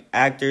great, like,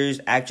 actors,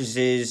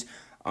 actresses,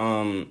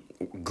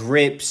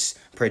 grips,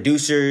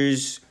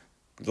 producers,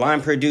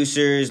 line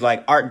producers,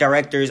 like art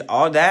directors,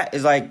 all that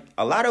is, like,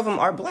 a lot of them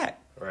are black.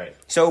 Right.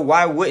 So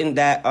why wouldn't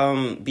that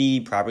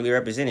be properly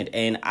represented?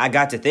 And I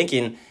got to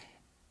thinking,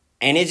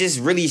 and it just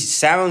really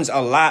sounds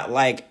a lot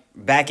like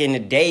back in the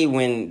day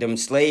when them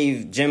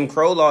slave Jim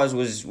Crow laws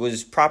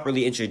was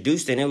properly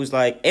introduced, and it was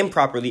like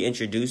improperly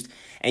introduced,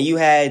 and you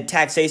had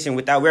taxation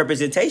without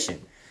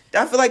representation.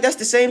 I feel like that's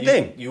the same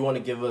thing. You want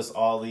to give us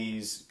all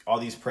these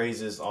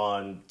praises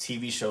on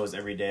TV shows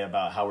every day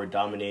about how we're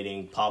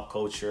dominating pop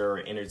culture or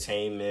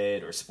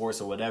entertainment or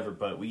sports or whatever,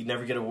 but we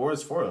never get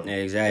awards for them.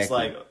 Exactly. It's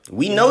like,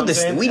 we know the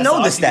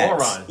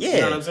stats. Yeah, you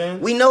know what I'm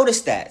saying? We know the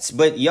stats,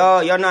 but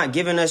y'all not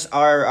giving us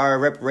our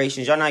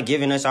reparations. Y'all not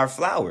giving us our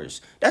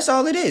flowers. That's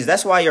all it is.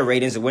 That's why your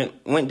ratings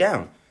went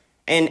down,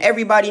 and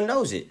everybody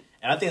knows it.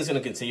 And I think it's going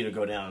to continue to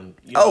go down.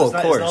 Of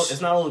course. It's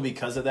not only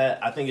because of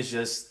that. I think it's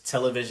just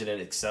television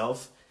in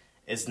itself.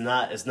 It's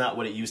not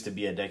what it used to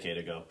be a decade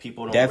ago.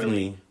 People don't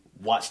really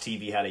watch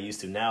TV how they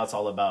used to. Now it's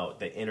all about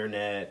the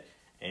internet,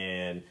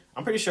 and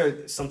I'm pretty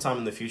sure sometime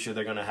in the future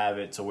they're going to have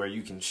it to where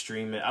you can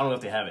stream it. I don't know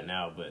if they have it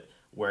now, but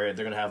where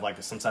they're going to have,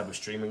 like, some type of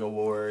streaming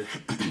award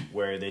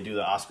where they do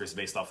the Oscars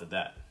based off of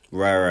that.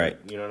 Right.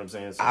 You know what I'm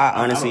saying? So,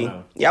 I honestly,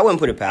 I wouldn't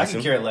put it past them.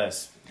 I them. can care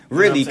less.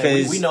 Really,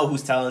 because we know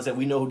who's talented.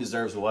 We know who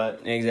deserves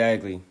what.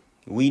 Exactly.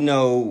 We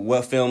know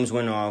what films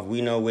went off.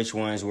 We know which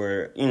ones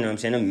were,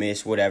 a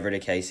miss, whatever the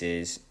case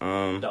is.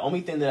 The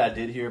only thing that I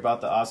did hear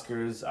about the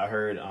Oscars, I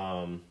heard,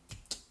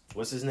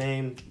 what's his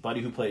name? Buddy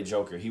who played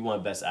Joker. He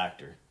won Best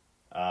Actor.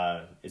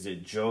 Is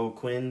it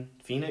Joaquin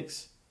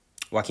Phoenix?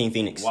 Joaquin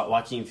Phoenix.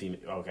 Joaquin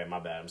Phoenix. Okay,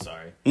 my bad. I'm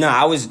sorry. No,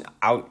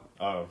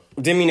 Oh.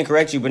 Didn't mean to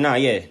correct you, but nah,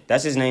 yeah,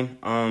 that's his name.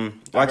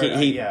 Why can't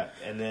he? Yeah,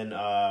 and then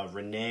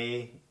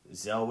Renee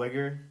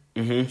Zellweger,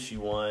 she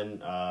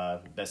won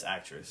Best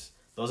Actress.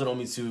 Those are the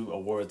only 2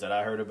 awards that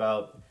I heard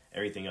about.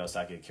 Everything else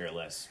I could care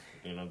less.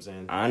 You know what I'm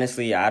saying?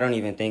 Honestly, I don't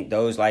even think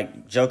those,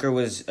 like, Joker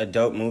was a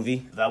dope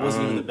movie. That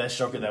wasn't even the best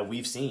Joker that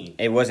we've seen.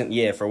 It wasn't,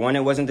 yeah, for one,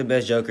 it wasn't the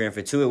best Joker, and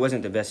for 2, it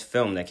wasn't the best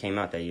film that came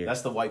out that year.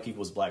 That's the white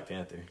people's Black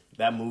Panther.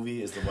 That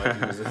movie is the white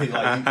people's, like, you see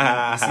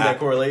that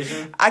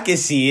correlation? I can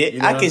see it.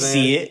 You know I can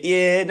see it.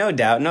 Yeah, no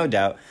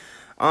doubt.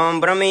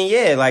 But I mean,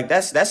 yeah, like,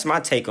 that's my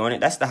take on it.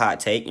 That's the hot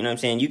take, you know what I'm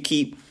saying? You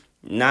keep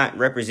not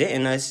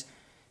representing us,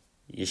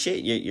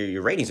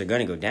 your ratings are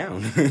gonna go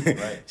down.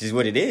 Right. This is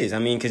what it is. I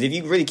mean, because if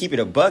you really keep it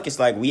a buck, it's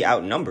like we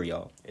outnumber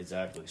y'all.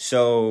 Exactly.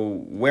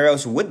 So where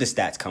else would the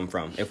stats come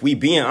from? If we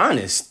being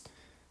honest,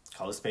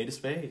 call a spade a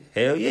spade.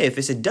 Hell yeah. If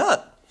it's a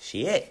duck,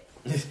 shit.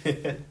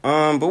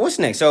 But what's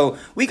next? So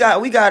we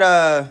got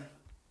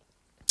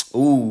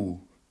ooh.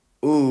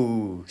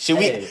 Should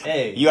we?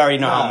 Hey, you already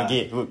know how I'm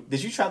gonna get.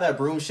 Did you try that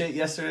broom shit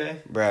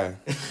yesterday, bruh?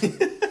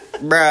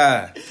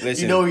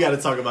 Listen. You know we got to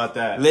talk about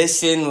that.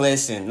 Listen.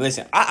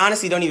 I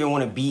honestly don't even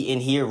want to be in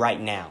here right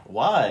now.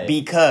 Why?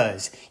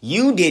 Because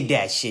you did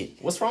that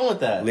shit. What's wrong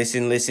with that?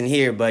 Listen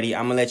here, buddy.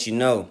 I'm gonna let you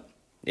know.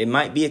 It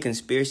might be a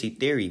conspiracy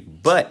theory,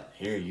 but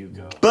here you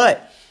go.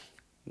 But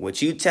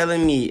what you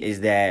telling me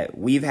is that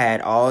we've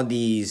had all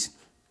these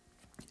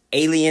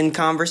alien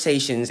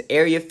conversations,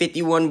 Area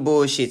 51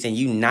 bullshits, and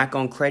you not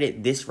gonna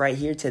credit this right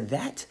here to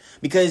that?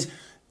 Because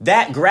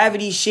that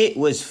gravity shit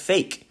was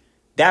fake.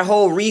 That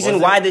whole reason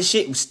why the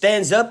shit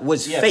stands up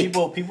was fake.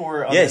 People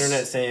were on the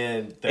internet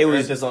saying the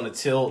Earth is on a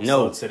tilt,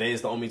 so today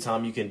is the only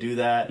time you can do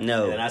that.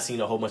 No. And then I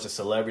seen a whole bunch of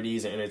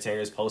celebrities and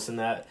entertainers posting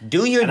that.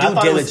 Do your due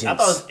diligence. I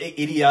thought it was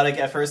idiotic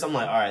at first. I'm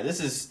like, all right, this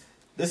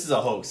is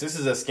a hoax. This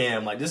is a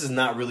scam. Like, this is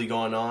not really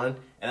going on.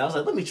 And I was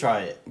like, let me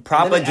try it.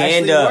 Propaganda.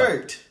 And it actually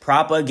worked.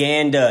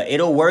 Propaganda.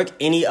 It'll work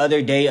any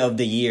other day of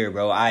the year,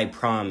 bro. I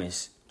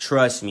promise.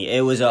 Trust me.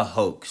 It was a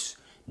hoax.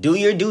 Do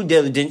your due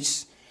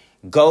diligence.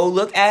 Go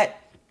look at...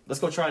 Let's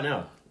go try it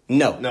now.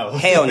 No.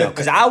 Hell no.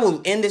 Because I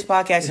will end this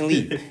podcast and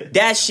leave.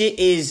 That shit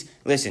is...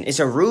 Listen, it's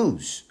a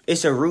ruse.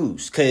 It's a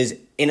ruse. Because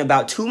in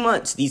about 2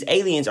 months, these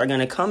aliens are going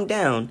to come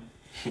down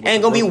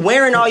and going to be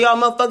wearing all y'all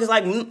motherfuckers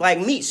like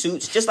meat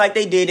suits, just like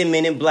they did in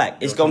Men in Black.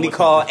 It's going to be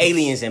called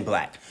Aliens in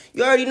Black.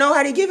 You already know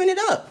how they giving it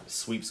up.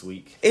 Sweep.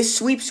 It's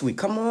sweep.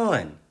 Come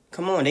on.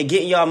 They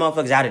getting y'all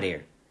motherfuckers out of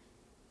there.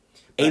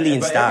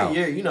 Alien style.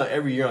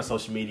 Every year on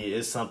social media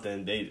is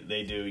something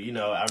they do. You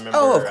know, I remember...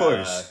 Oh, of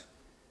course.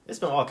 It's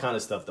been all kind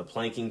of stuff. The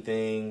planking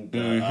thing,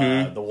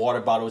 the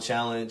water bottle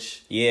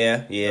challenge.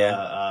 Yeah.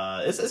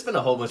 It's been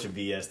a whole bunch of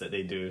BS that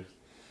they do.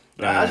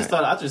 I just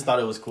thought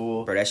it was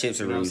cool. Bro, that shit's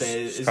a ruse. What I'm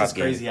saying? It's just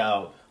crazy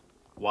how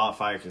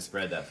wildfire can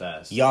spread that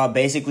fast. Y'all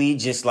basically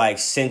just like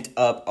sent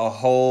up a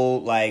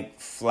whole like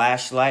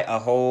flashlight, a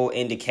whole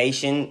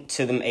indication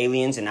to them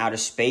aliens in outer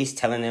space,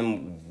 telling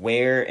them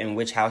where and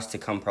which house to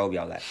come probe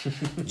y'all at.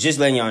 Just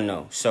letting y'all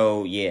know.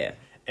 So yeah.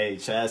 Hey,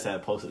 Chaz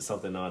had posted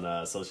something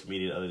on social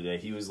media the other day.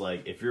 He was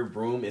like, if your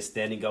broom is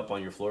standing up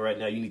on your floor right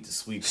now, you need to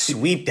sweep.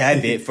 Sweep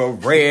that bit for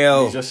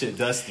real. Your shit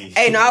dusty.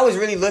 Hey, no, I was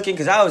really looking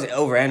because I was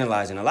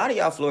overanalyzing. A lot of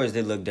y'all floors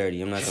did look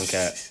dirty. I'm not gonna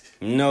cap.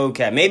 No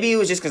cap. Maybe it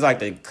was just because like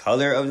the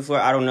color of the floor.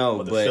 I don't know.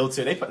 Well, the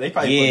filter. They probably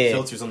put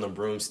filters on the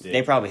broomstick.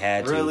 They probably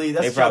had to. Really?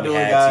 That's they probably what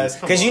y'all doing, guys?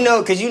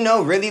 Because you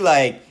know, really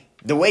like...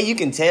 The way you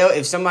can tell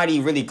if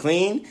somebody really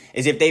clean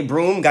is if they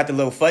broom got the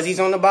little fuzzies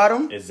on the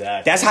bottom.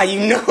 Exactly. That's how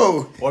you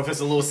know. Or if it's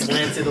a little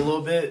slanted a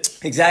little bit.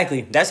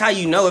 Exactly. That's how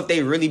you know if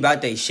they really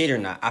about their shit or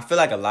not. I feel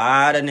like a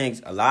lot of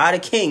niggas, a lot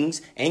of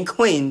kings and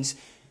queens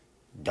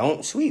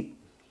don't sweep.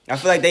 I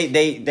feel like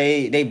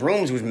they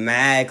brooms was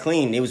mad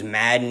clean. It was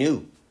mad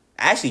new.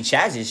 Actually,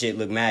 Chaz's shit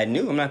look mad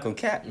new. I'm not gonna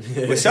cap.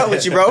 What's up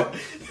with you, bro?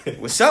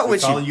 What's up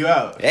with you? Calling you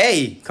out.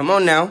 Hey, come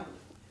on now.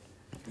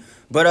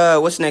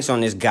 But what's next on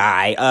this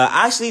guy?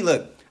 Actually,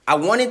 look, I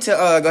wanted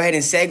to go ahead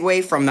and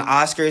segue from the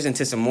Oscars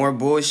into some more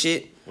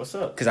bullshit. What's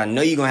up? Because I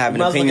know you're going to have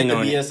an opinion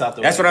on it.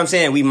 That's what I'm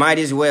saying. We might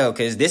as well,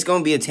 because this going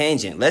to be a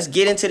tangent. Let's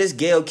get into this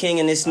Gayle King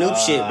and this Snoop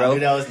shit, bro. I knew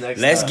that was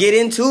next Let's get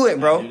into it,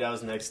 bro. I knew that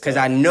was next. Because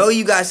I know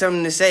you got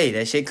something to say.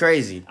 That shit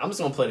crazy. I'm just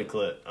going to play the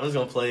clip. I'm just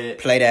going to play it.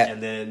 Play that.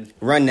 And then...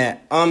 Run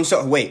that.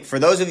 So, wait. For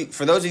those of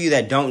you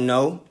that don't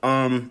know,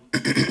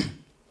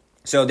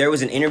 so there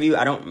was an interview.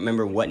 I don't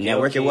remember what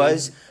network it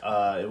was.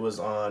 It was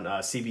on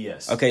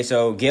CBS. Okay,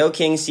 so Gayle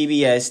King,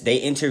 CBS, they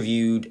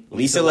interviewed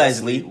Lisa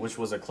Leslie, which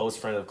was a close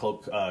friend of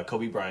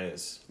Kobe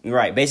Bryant's.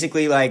 Right,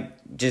 basically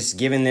like just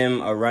giving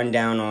them a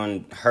rundown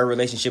on her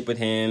relationship with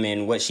him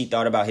and what she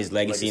thought about his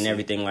legacy. And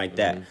everything like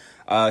that.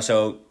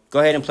 So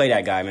go ahead and play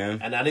that guy, man.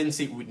 And I didn't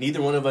see, neither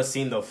one of us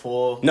seen the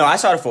full... No, I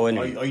saw the full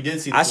interview. Oh, you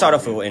did see I saw the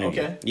full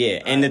interview. Okay.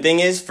 Yeah, and the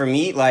thing is, for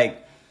me,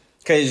 like...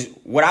 Because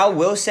what I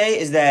will say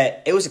is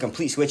that it was a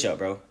complete switch up,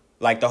 bro.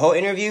 Like, the whole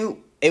interview,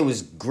 it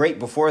was great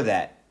before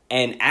that.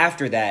 And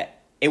after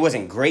that, it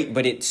wasn't great,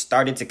 but it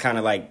started to kind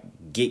of, like,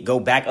 go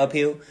back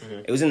uphill.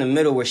 Mm-hmm. It was in the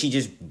middle where she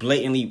just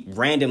blatantly,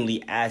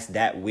 randomly asked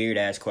that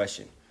weird-ass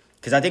question.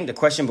 Because I think the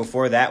question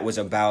before that was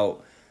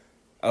about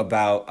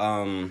about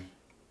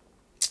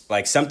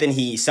like some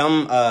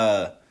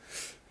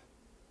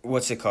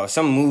what's it called?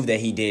 Some move that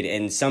he did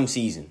in some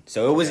season.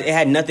 So it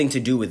had nothing to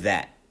do with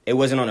that. It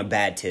wasn't on a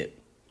bad tip.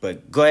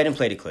 But go ahead and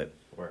play the clip.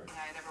 Word.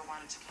 I never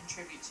wanted to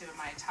contribute to in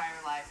my entire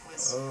life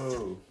was.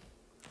 Oh,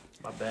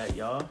 my bad,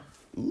 y'all.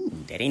 Ooh,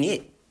 that ain't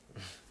it.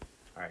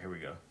 All right, here we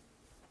go.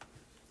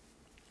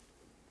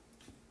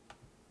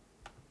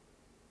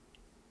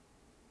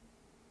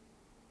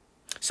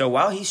 So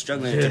while he's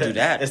struggling to do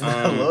that, it's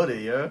not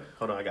loaded, yo.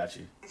 Hold on, I got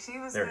you. She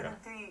was there number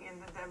 3 in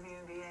the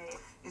WNBA.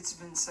 It's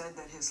been said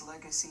that his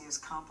legacy is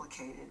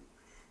complicated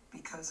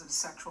because of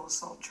sexual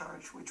assault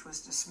charge, which was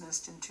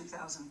dismissed in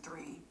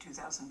 2003,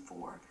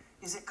 2004.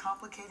 Is it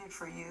complicated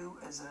for you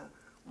as a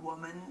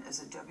woman,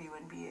 as a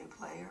WNBA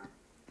player?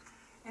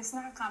 It's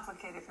not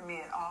complicated for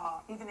me at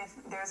all. Even if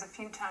there's a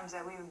few times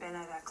that we've been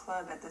at a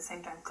club at the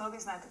same time.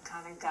 Kobe's not the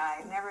kind of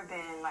guy, never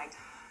been like,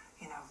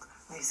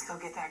 Lisa, go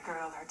get that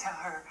girl or tell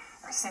her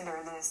or send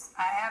her this.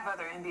 I have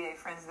other NBA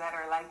friends that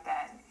are like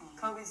that.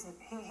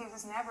 Mm-hmm. He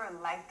was never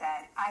like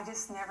that. I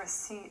just never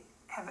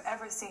have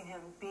ever seen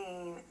him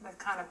being the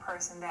kind of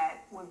person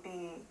that would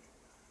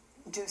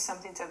do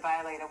something to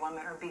violate a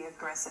woman or be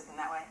aggressive in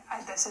that way.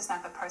 That's just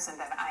not the person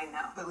that I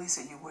know. But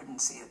Lisa, you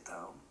wouldn't see it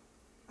though.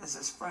 As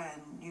his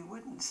friend, you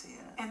wouldn't see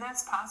it. And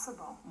that's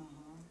possible.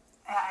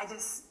 Mm-hmm. I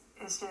just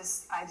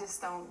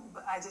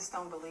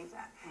don't believe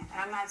that. Mm-hmm.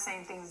 And I'm not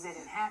saying things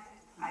didn't happen.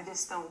 I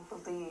just don't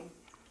believe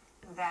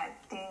that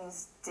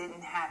things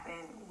didn't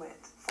happen with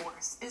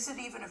force. Is it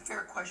even a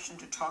fair question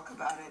to talk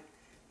about it,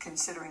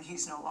 considering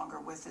he's no longer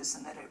with us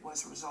and that it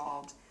was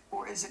resolved?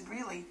 Or is it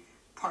really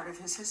part of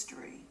his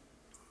history?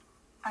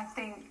 I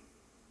think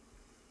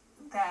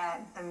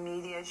that the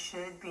media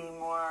should be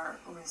more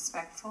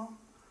respectful.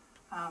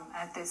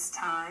 At this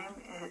time,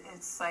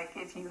 it's like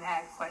if you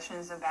had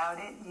questions about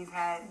it, you've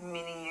had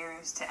many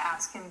years to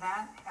ask him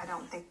that. I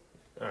don't think...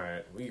 All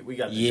right, we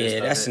got the yeah,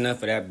 gist that's of it.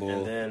 enough of that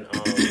bull. And then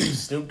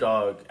Snoop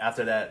Dogg,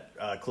 after that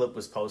clip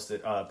was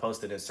posted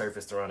and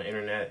surfaced around the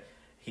internet,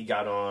 he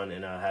got on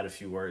and had a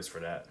few words for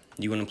that.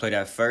 You want to play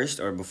that first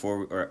or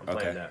before? I'm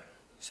playing that.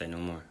 Say no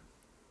more.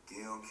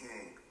 Gayle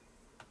King,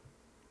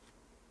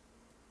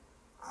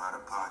 out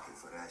of pocket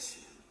for that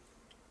shit.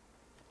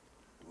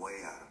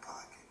 Way out of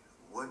pocket.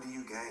 What do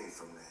you gain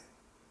from that?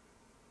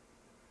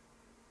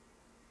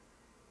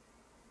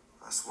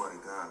 I swear to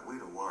God, we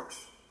the worst.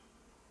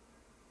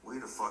 We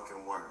the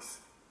fucking worst.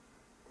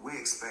 We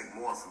expect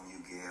more from you,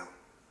 Gayle.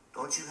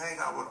 Don't you hang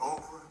out with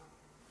Oprah?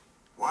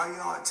 Why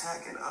y'all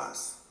attacking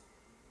us?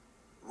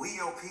 We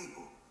your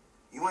people.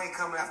 You ain't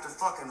coming after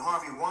fucking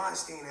Harvey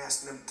Weinstein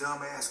asking them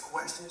dumb-ass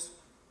questions.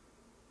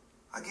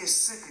 I get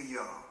sick of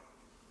y'all.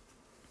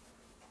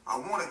 I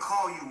want to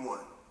call you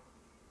one.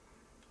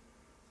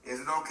 Is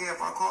it okay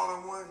if I call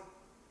him one?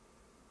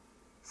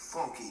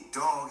 Funky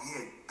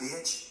dog-head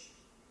bitch.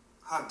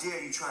 How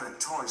dare you try to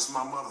tarnish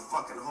my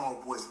motherfucking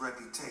homeboy's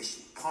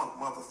reputation, punk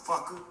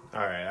motherfucker. All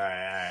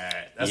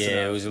right. That's yeah,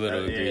 enough. It was a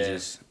little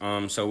egregious.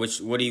 Yeah. So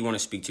what do you want to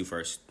speak to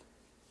first?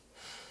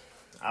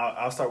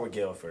 I'll start with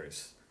Gayle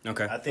first.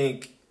 Okay. I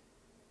think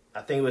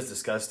it was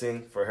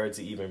disgusting for her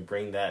to even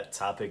bring that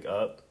topic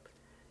up.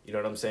 You know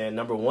what I'm saying?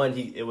 Number one,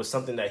 it was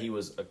something that he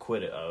was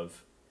acquitted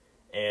of.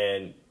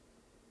 And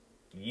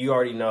you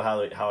already know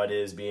how it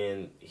is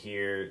being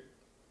here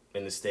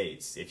in the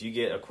States. If you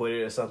get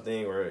acquitted of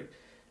something or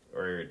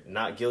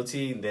not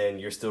guilty, then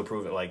you're still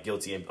proven like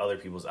guilty in other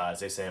people's eyes.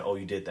 They're saying, "Oh,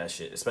 you did that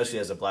shit." Especially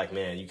as a black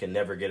man, you can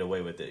never get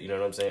away with it. You know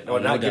what I'm saying? Or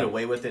not get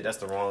away with it. That's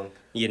the wrong.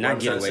 Yeah, not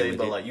get away with it.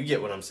 But like, you get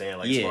what I'm saying.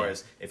 Like, as far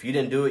as if you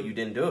didn't do it, you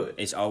didn't do it.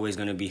 It's always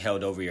going to be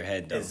held over your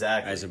head, though.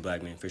 Exactly. As a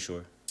black man, for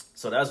sure.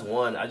 So that's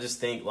one. I just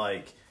think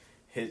like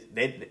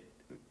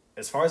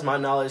as far as my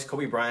knowledge,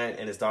 Kobe Bryant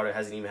and his daughter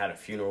hasn't even had a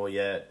funeral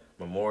yet,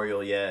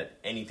 memorial yet,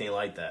 anything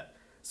like that.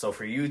 So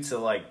for you to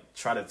like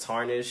try to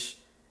tarnish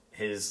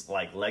his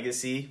like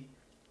legacy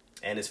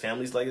and his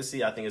family's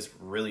legacy, I think it's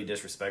really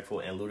disrespectful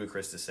and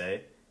ludicrous to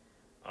say.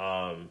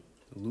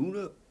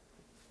 Luda?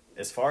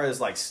 As far as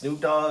like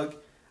Snoop Dogg,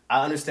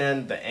 I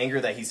understand the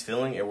anger that he's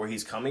feeling and where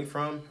he's coming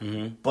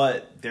from,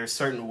 but there's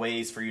certain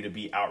ways for you to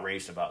be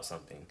outraged about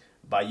something.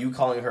 By you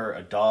calling her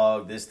a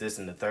dog, this,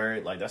 and the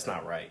third, like that's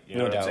not right. You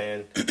know what I'm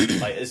saying?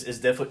 Like it's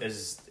definitely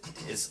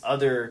it's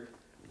other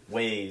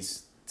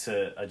ways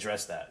to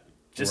address that.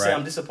 Just say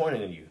I'm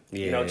disappointed in you.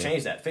 Yeah. You know,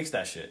 change that, fix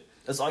that shit.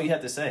 That's all you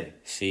have to say.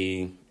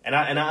 See, and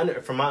I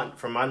from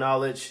my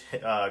knowledge,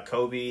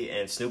 Kobe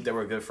and Snoop, they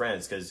were good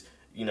friends because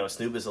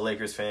Snoop is a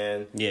Lakers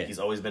fan. Yeah, he's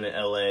always been in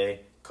LA.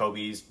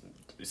 Kobe's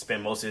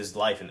spent most of his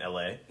life in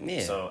LA. Yeah,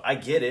 so I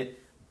get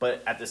it,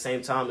 but at the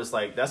same time, it's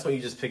like that's when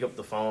you just pick up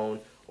the phone,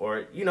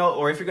 or if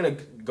you're gonna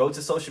go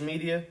to social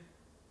media,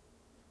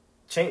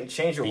 change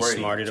your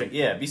wording.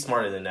 Be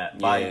smarter than that.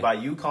 Yeah. By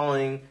you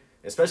calling,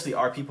 especially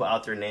our people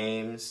out their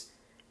names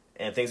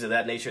and things of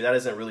that nature, that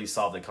doesn't really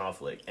solve the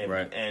conflict. And,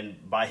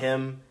 and by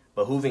him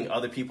behooving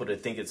other people to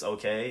think it's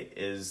okay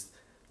is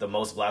the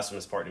most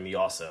blasphemous part to me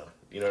also.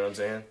 You know what I'm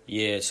saying?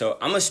 Yeah, so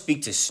I'm going to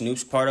speak to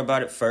Snoop's part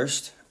about it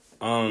first.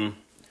 I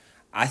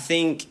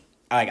think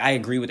I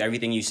agree with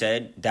everything you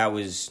said. That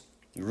was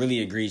really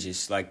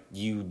egregious. Like,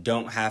 you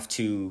don't have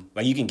to,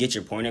 like, you can get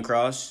your point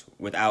across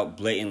without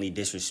blatantly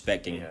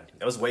disrespecting. Yeah,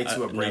 that was way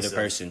too abrasive. Another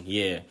person.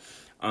 Yeah.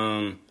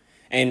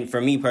 And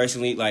for me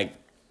personally, like,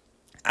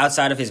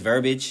 outside of his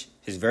verbiage,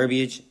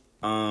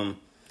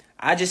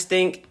 I just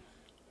think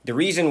the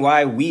reason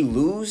why we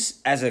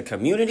lose as a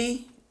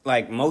community,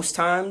 like, most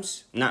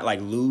times, not like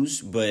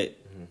lose, but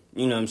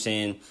you know what I'm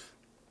saying,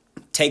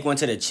 take one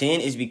to the chin,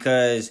 is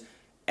because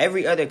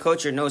every other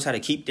culture knows how to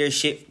keep their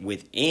shit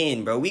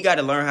within, bro. We got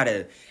to learn how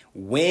to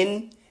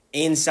win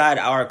inside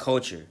our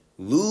culture,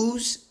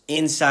 lose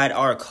inside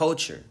our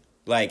culture.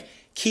 Like,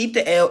 keep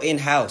the L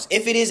in-house.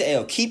 If it is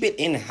L, keep it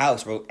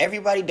in-house, bro.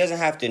 Everybody doesn't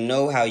have to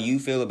know how you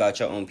feel about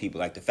your own people.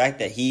 Like, the fact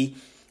that he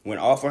went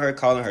off on her,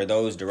 calling her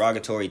those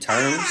derogatory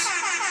terms,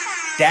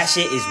 that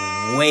shit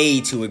is way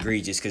too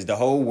egregious, because the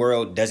whole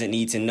world doesn't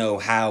need to know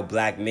how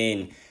black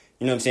men,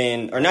 you know what I'm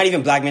saying? Or not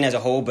even black men as a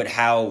whole, but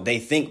how they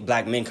think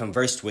black men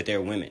converse with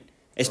their women.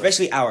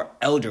 Especially our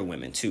elder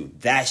women, too.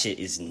 That shit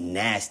is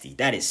nasty.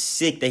 That is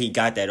sick that he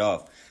got that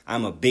off.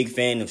 I'm a big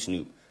fan of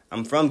Snoop.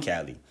 I'm from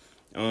Cali.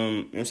 You know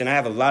what I'm saying? I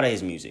have a lot of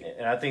his music.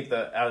 And I think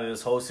that out of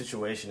this whole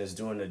situation is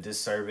doing a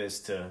disservice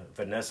to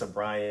Vanessa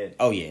Bryant.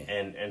 Oh, yeah.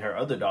 And her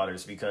other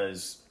daughters,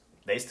 because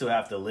they still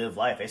have to live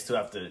life. They still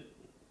have to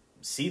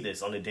see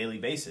this on a daily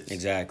basis.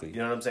 Exactly. You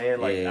know what I'm saying?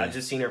 Like, yeah. I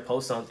just seen her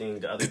post something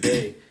the other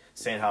day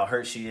saying how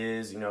hurt she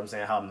is, you know what I'm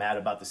saying, how mad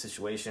about the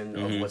situation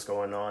of what's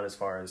going on as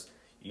far as,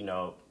 you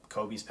know,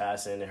 Kobe's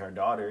passing and her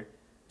daughter.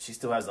 She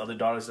still has other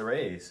daughters to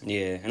raise.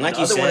 Yeah. And like the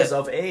you other said, one is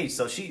of age,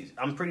 so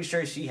I'm pretty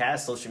sure she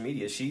has social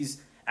media.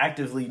 She's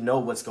actively know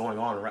what's going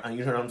on around,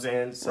 you know what I'm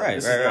saying? So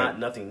this is not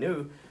nothing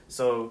new.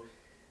 So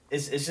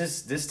it's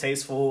just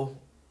distasteful,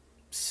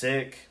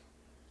 sick,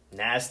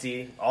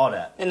 nasty, all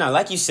that. And now,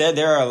 like you said,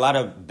 there are a lot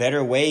of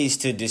better ways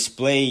to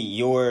display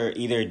your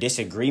either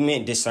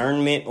disagreement,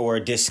 discernment, or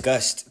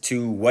disgust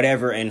to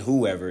whatever and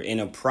whoever in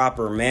a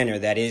proper manner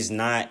that is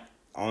not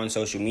on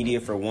social media,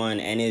 for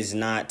one, and is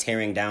not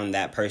tearing down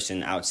that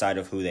person outside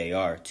of who they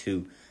are,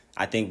 too.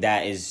 I think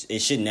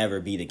it should never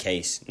be the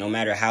case, no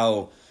matter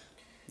how,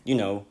 you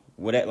know,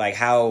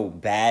 how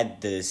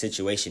bad the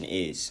situation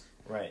is.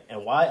 Right.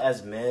 And why,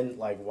 as men,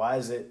 like, why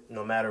is it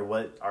no matter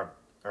what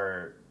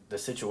our the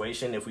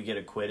situation, if we get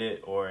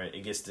acquitted or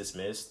it gets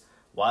dismissed,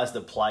 why is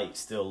the plight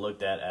still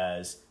looked at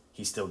as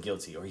he's still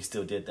guilty or he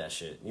still did that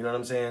shit? You know what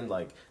I'm saying?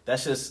 Like,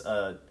 that's just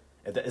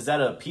is that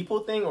a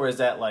people thing, or is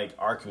that like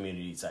our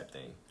community type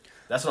thing?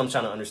 That's what I'm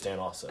trying to understand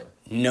also.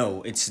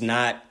 No, it's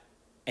not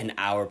an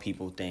our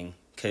people thing,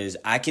 because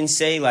I can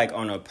say, like,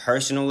 on a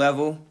personal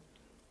level,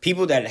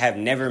 people that have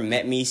never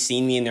met me,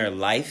 seen me in their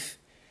life,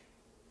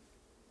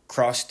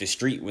 cross the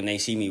street when they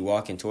see me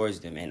walking towards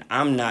them. And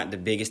I'm not the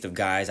biggest of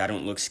guys. I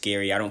don't look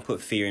scary. I don't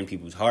put fear in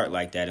people's heart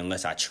like that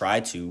unless I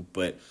try to.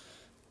 But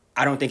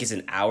I don't think it's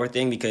an our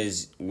thing,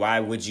 because why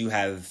would you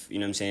have, you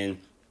know what I'm saying,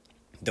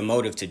 the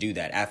motive to do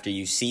that? After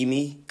you see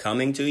me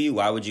coming to you,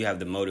 why would you have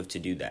the motive to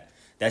do that?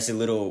 That's a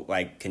little,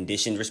 like,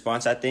 conditioned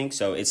response, I think.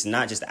 So it's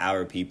not just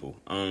our people.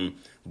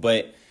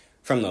 But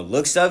from the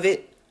looks of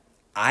it,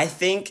 I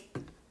think,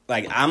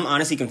 like, I'm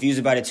honestly confused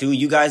about it, too.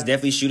 You guys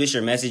definitely shoot us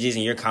your messages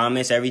and your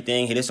comments,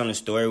 everything. Hit us on the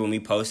story when we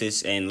post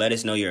this and let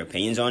us know your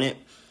opinions on it.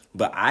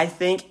 But I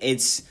think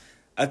it's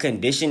a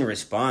conditioned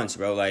response,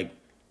 bro. Like,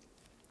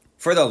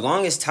 for the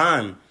longest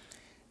time,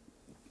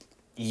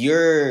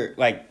 you're,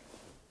 like,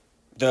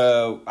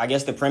 I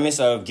guess the premise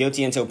of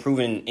guilty until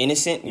proven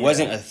innocent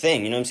wasn't a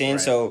thing. You know what I'm saying?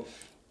 Right. So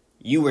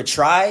you were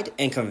tried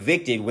and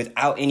convicted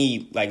without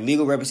any, like,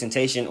 legal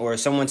representation or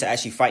someone to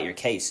actually fight your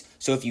case.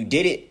 So if you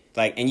did it,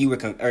 like, and you were,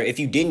 or if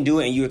you didn't do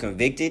it and you were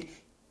convicted,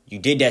 you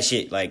did that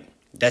shit. Like,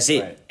 that's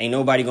it. Right. Ain't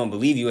nobody gonna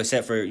believe you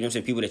except for, you know what I'm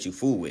saying, people that you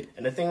fool with.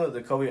 And the thing with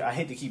the Kobe, I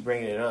hate to keep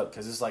bringing it up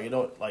because it's like, you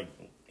know, like,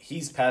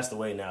 he's passed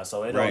away now,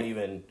 so it don't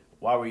even,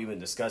 why we're even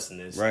discussing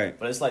this. Right.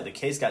 But it's like the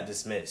case got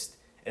dismissed.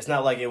 It's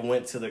not like it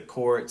went to the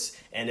courts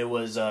and it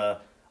was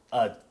a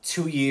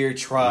 2-year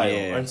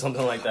trial or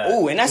something like that.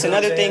 Ooh, and that's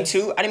another thing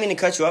too. I didn't mean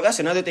to cut you off. That's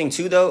another thing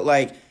too, though.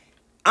 Like,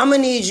 I'm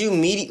gonna need you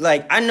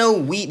like, I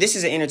know this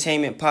is an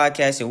entertainment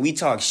podcast and we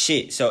talk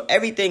shit, so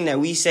everything that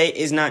we say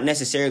is not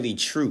necessarily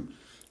true.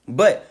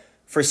 But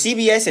for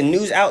CBS and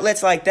news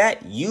outlets like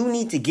that, you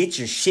need to get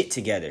your shit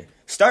together.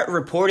 Start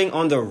reporting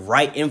on the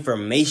right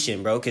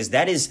information, bro, because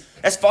that's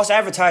false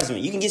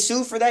advertisement. You can get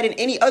sued for that in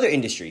any other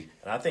industry.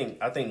 And I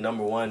think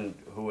number one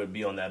who would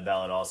be on that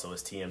ballot also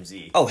is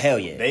TMZ. Oh, hell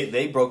yeah.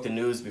 They broke the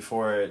news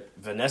before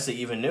Vanessa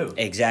even knew.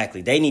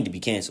 Exactly. They need to be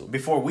canceled.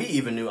 Before we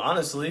even knew,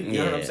 honestly. You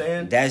know what I'm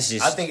saying? That's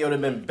just... I think it would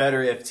have been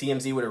better if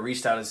TMZ would have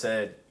reached out and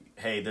said,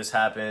 hey, this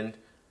happened.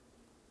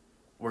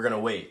 We're going to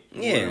wait.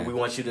 Yeah. We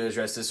want you to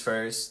address this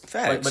first.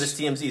 Facts. But it's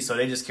TMZ, so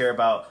they just care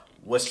about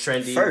what's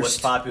trendy, first. What's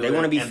popular. They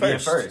want to be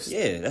first.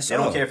 Yeah, that's They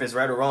all. don't care if it's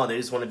right or wrong. They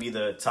just want to be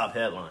the top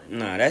headline.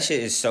 Nah, that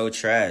shit is so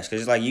trash.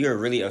 Because it's like you're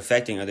really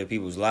affecting other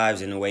people's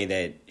lives in a way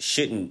that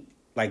shouldn't,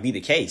 like, be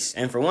the case.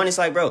 And for one, it's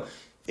like, bro,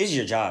 this is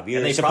your job.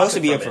 You're supposed to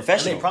be a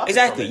professional.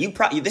 Exactly.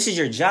 This is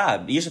your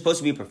job. You're supposed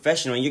to be a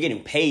professional and you're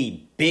getting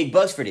paid big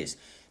bucks for this.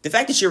 The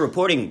fact that you're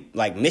reporting,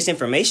 like,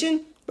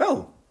 misinformation,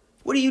 bro,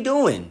 what are you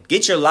doing?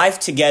 Get your life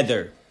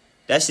together.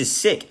 That's just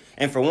sick.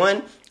 And for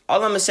one, all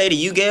I'm going to say to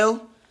you,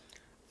 Gayle,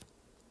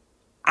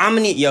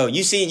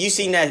 you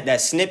seen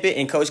that snippet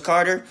in Coach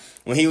Carter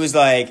when he was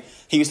like,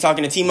 he was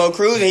talking to Timo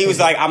Cruz and he was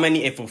like,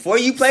 if before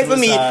you play for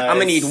me, I'm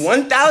going to need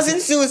 1,000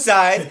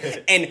 suicides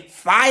and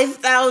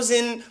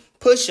 5,000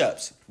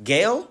 push-ups.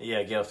 Gayle?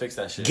 Yeah, Gayle, fix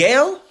that shit.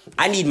 Gayle,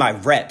 I need my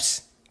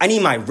reps.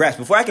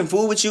 Before I can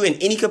fool with you in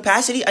any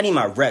capacity, I need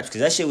my reps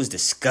because that shit was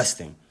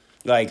disgusting.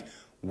 Like,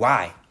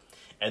 why?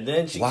 And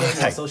then she came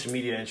on social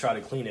media and tried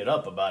to clean it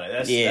up about it.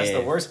 That's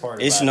the worst part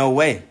about it. It's no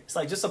way. It's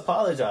like, just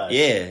apologize.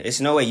 Yeah,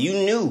 it's no way. You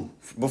knew,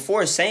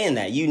 before saying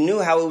that, you knew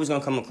how it was going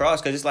to come across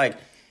because it's like,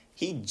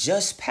 he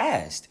just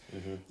passed.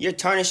 Mm-hmm. You're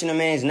tarnishing a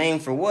man's name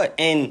for what?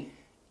 And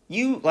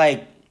you,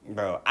 like,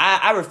 bro,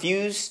 I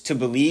refuse to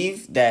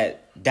believe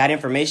that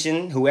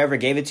information, whoever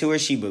gave it to her,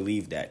 she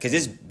believed that. Because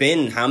it's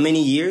been how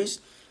many years?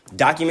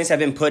 Documents have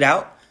been put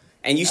out,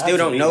 and you still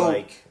don't know.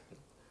 Like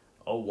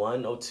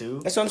 01,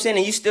 02. That's what I'm saying,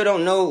 and you still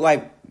don't know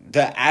like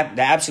the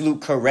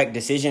absolute correct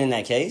decision in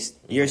that case.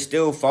 Mm-hmm. You're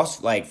still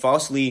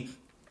falsely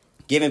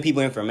giving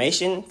people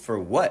information for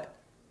what?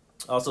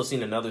 I also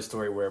seen another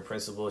story where a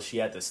principal, she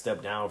had to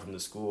step down from the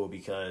school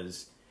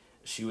because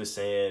she was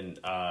saying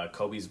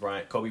Kobe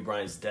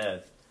Bryant's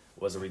death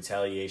was a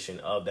retaliation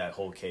of that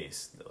whole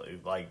case.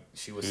 Like,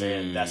 she was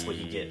saying that's what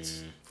he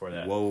gets for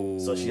that. Whoa.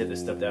 So she had to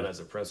step down as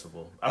a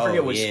principal. I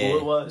forget which school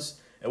it was.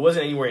 It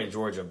wasn't anywhere in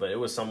Georgia, but it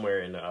was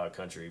somewhere in the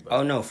country. But.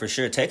 Oh, no, for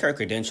sure. Take her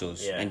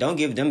credentials. Yeah. And don't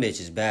give them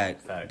bitches back.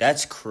 Facts.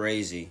 That's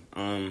crazy.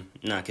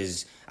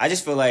 Because I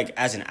just feel like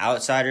as an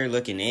outsider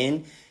looking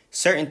in,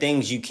 certain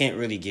things you can't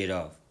really get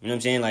off. You know what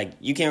I'm saying? Like,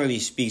 you can't really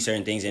speak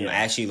certain things and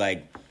actually,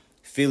 like,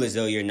 feel as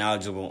though you're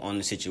knowledgeable on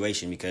the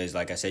situation because,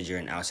 like I said, you're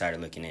an outsider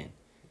looking in.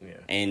 Yeah.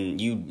 And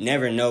you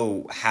never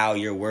know how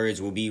your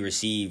words will be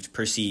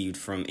perceived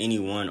from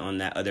anyone on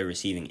that other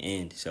receiving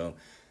end. So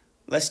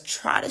let's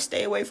try to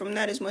stay away from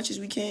that as much as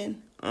we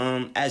can.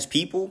 As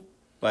people,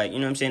 like, you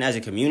know what I'm saying, as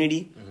a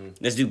community,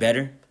 let's do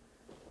better.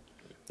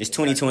 It's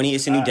 2020.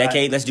 It's a new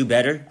decade. Let's do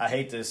better. I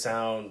hate to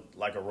sound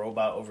like a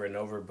robot over and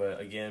over, but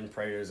again,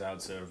 prayers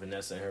out to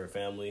Vanessa and her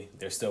family.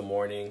 They're still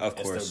mourning. Of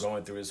course. And still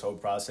going through this whole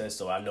process,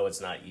 so I know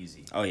it's not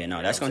easy. Oh, yeah,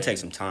 no, that's going to take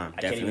some time,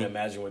 I can't even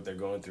imagine what they're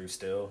going through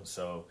still,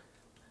 so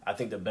I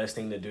think the best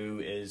thing to do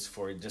is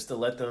for just to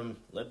let them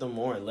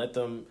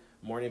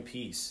mourn in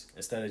peace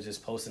instead of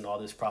just posting all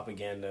this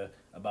propaganda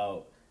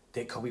about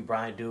did Kobe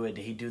Bryant do it?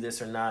 Did he do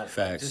this or not?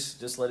 Facts.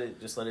 Just let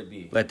it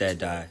be. Let that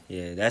die.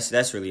 Yeah,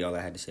 that's really all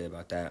I had to say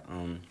about that.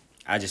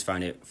 I just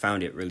found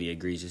it really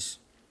egregious.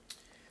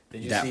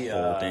 Did you that see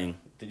whole thing?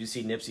 Did you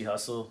see Nipsey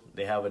Hussle?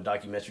 They have a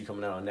documentary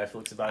coming out on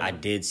Netflix about him. I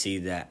did see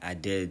that. I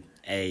did.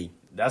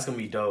 That's gonna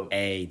be dope.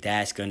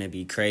 That's gonna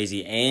be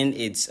crazy, and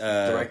it's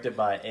directed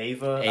by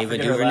Ava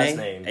DuVernay. Her last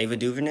name. Ava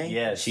DuVernay.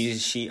 Yes,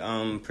 she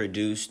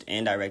produced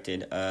and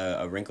directed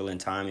A Wrinkle in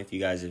Time. If you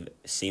guys have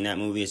seen that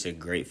movie, it's a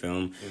great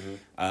film,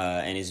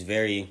 and it's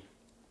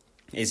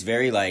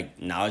very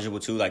like knowledgeable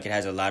too. Like, it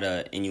has a lot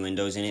of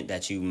innuendos in it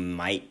that you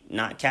might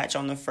not catch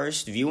on the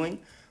first viewing,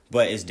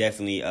 but it's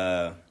definitely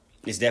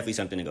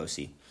something to go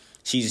see.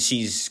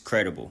 She's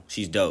credible.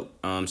 She's dope.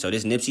 So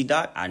this Nipsey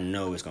doc, I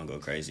know it's gonna go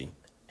crazy.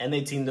 And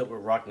they teamed up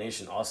with Rock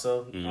Nation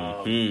also.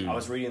 I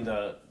was reading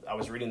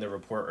the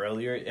report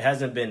earlier. It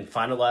hasn't been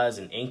finalized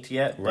and inked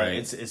yet, but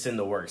it's in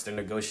the works. They're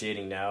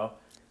negotiating now.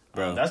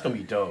 Bro, that's gonna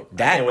be dope.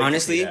 That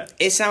honestly,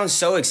 it sounds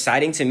so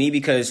exciting to me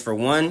because for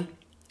one,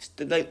 it's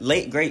the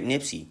late great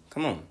Nipsey.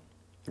 Come on,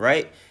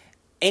 right?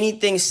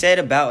 Anything said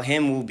about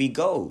him will be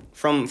gold.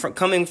 From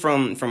coming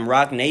from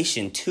Rock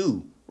Nation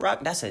to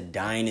Rock, that's a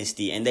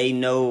dynasty, and they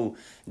know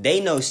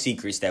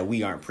secrets that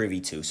we aren't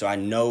privy to. So I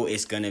know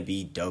it's gonna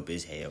be dope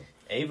as hell.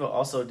 Ava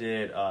also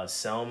did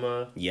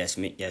Selma. Yes,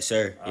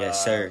 sir.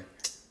 Yes, sir.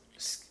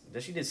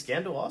 She did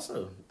Scandal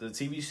also. The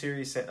TV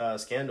series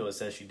Scandal, it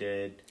says she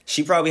did.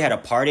 She probably had a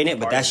part in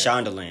it, but that's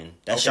Shonda.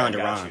 That's Shonda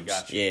Rhimes.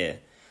 Got you.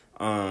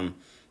 Yeah.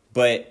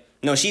 But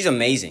no, she's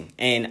amazing.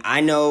 And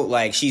I know,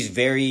 like, she's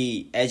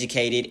very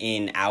educated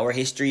in our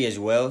history as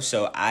well.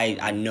 So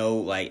I know,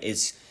 like,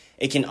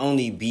 it can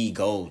only be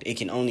gold. It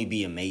can only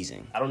be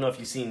amazing. I don't know if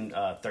you've seen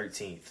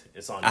 13th.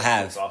 It's on Netflix. I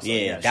have. Also.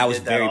 Yeah, that was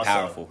very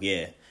powerful.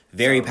 Yeah.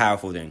 Very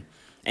powerful thing.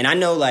 And I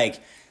know, like,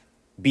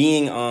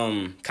 being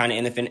kind of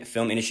in the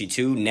film industry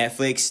too,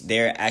 Netflix,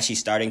 they're actually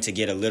starting to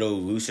get a little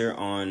looser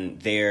on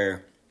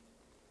their...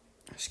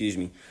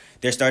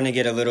 They're starting to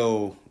get a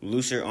little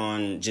looser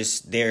on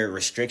just their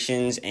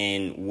restrictions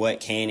and what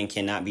can and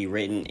cannot be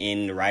written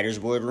in the writer's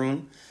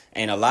boardroom.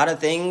 And a lot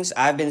of things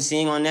I've been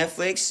seeing on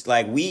Netflix,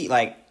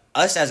 like,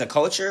 us as a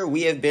culture,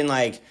 we have been,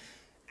 like,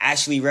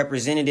 actually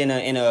represented in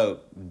a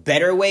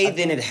better way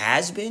than it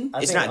has been.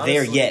 It's not honestly,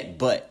 there yet,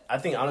 but I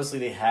think honestly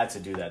they had to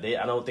do that.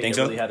 I don't think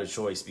they really had a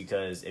choice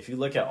because if you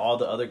look at all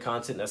the other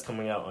content that's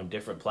coming out on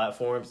different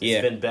platforms,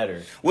 it's been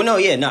better. Well,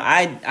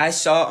 I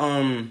saw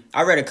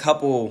I read a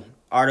couple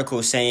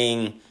articles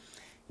saying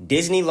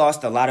Disney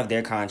lost a lot of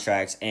their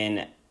contracts,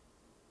 and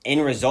in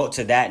result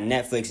to that,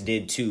 Netflix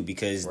did too,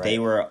 because they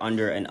were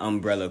under an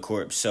umbrella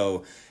corp.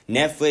 So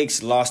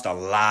Netflix lost a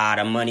lot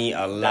of money,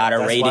 a lot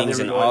of ratings,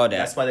 and all that.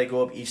 That's why they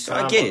go up each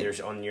time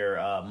on your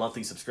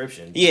monthly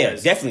subscription. Yeah,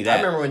 definitely that.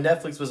 I remember when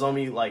Netflix was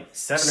only like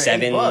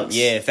 $7 or $8.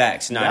 Yeah,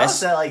 facts. Now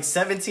that's at like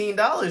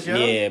 $17, yo.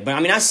 Yeah, but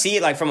I mean, I see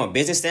it like from a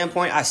business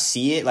standpoint. I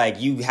see it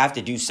like you have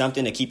to do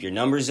something to keep your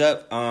numbers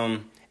up.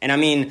 And I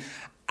mean,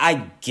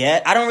 I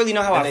don't really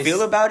know how I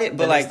feel about it,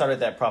 but like they started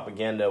that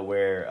propaganda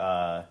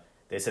where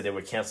they said they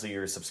would cancel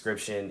your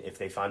subscription if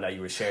they found out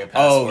you were sharing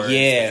passwords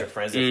with your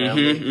friends and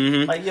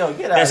family. Like, yo,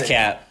 get out that's of here.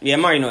 cap. Yeah,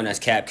 I'm already knowing that's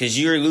cap, because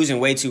you're losing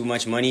way too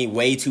much money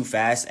way too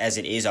fast as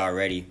it is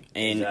already.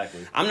 And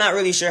I'm not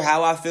really sure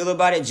how I feel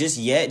about it just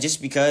yet,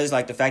 just because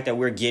like the fact that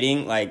we're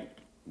getting like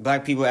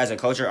black people as a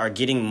culture are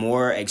getting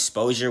more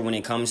exposure when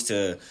it comes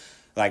to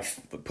like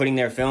putting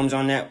their films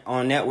on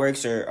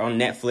networks or on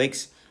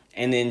Netflix.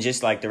 And then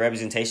just like the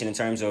representation in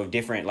terms of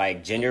different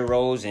like gender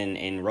roles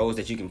and roles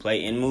that you can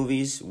play in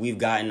movies, we've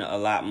gotten a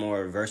lot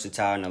more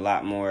versatile and a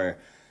lot more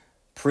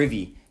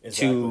privy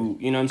to,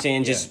 you know what I'm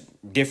saying, just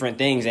different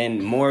things,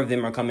 and more of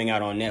them are coming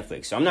out on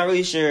Netflix. So I'm not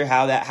really sure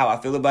how I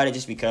feel about it,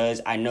 just because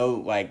I know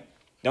like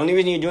the only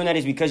reason you're doing that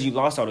is because you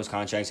lost all those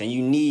contracts and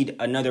you need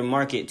another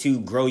market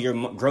to gross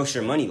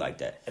your money like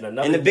that.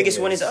 And the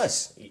biggest one is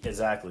us.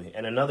 Exactly.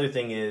 And another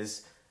thing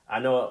is, I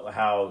know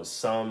how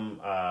some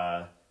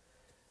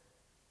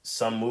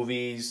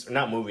movies,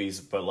 not movies,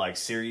 but like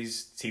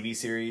TV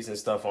series and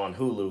stuff on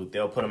Hulu,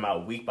 they'll put them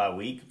out week by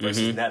week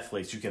versus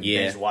Netflix. You can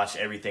binge watch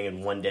everything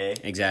in one day.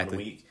 Exactly.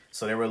 One week.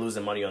 So they were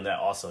losing money on that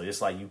also.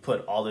 It's like you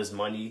put all this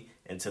money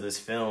into this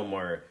film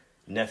or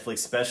Netflix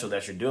special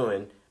that you're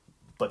doing,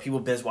 but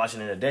people binge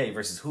watching in a day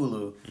versus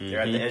Hulu.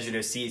 They're at the edge of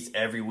their seats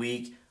every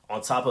week,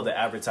 on top of the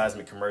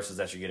advertisement commercials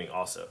that you're getting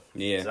also.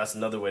 Yeah. So that's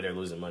another way they're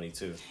losing money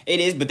too. It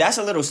is, but that's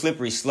a little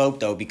slippery slope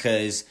though,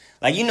 because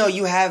like, you know,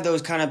 you have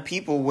those kind of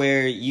people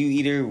where you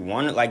either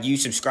want to, like, you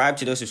subscribe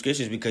to those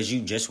subscriptions because you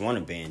just want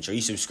to binge, or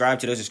you subscribe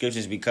to those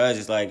subscriptions because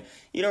it's like,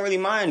 you don't really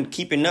mind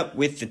keeping up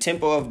with the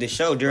tempo of the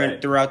show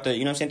throughout the,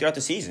 you know what I'm saying, throughout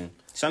the season.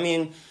 So I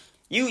mean,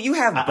 you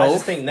have both. I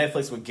just think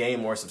Netflix would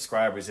gain more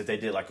subscribers if they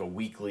did like a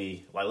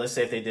weekly, like let's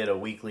say if they did a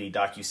weekly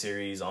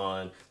docuseries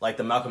on like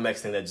the Malcolm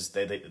X thing that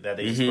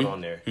they just put on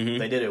there. If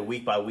they did it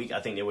week by week,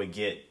 I think they would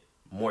get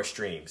more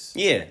streams.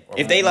 Yeah.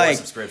 If they more like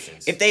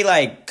subscriptions. If they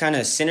like kind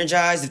of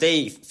synergize, if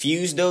they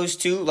fuse those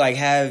two, like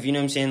have, you know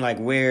what I'm saying, like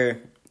where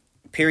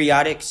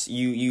periodics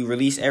you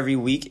release every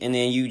week and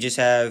then you just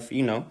have,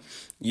 you know,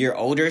 your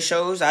older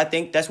shows. I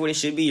think that's what it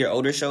should be. Your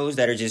older shows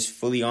that are just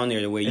fully on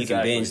there the way you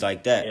can binge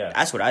like that. Yeah.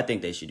 That's what I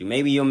think they should do.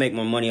 Maybe you'll make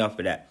more money off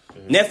of that.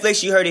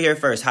 Netflix, you heard it here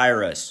first.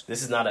 Hire us.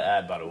 This is not an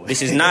ad, by the way.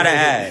 This is not an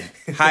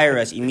ad. Hire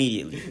us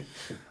immediately.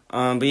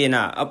 But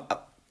yeah,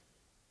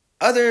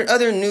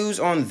 other news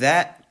on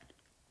that.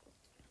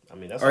 I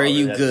mean, that's or all are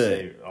you to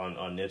good say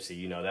on Nipsey?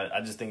 You know, that I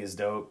just think it's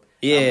dope.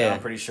 Yeah,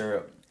 I'm pretty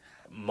sure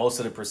most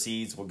of the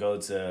proceeds will go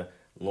to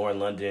Lauren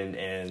London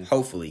and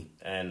hopefully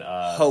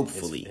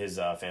his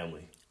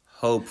family.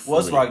 Hopefully. Well,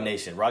 it's Rock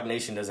Nation. Rock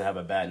Nation doesn't have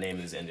a bad name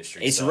in this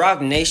industry. It's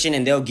Rock Nation,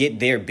 and they'll get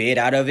their bid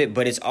out of it,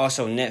 but it's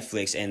also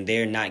Netflix, and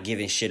they're not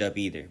giving shit up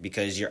either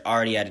because you're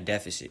already at a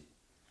deficit.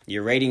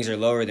 Your ratings are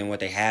lower than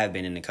what they have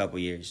been in a couple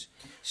years.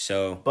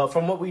 So, but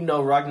from what we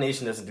know, Rock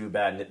Nation doesn't do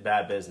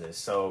bad business.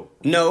 So,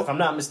 no, if I'm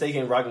not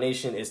mistaken, Rock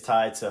Nation is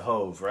tied to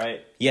Hove,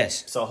 right?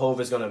 Yes. So Hove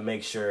is going to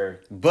make sure.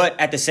 But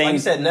at the same, like you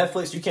said,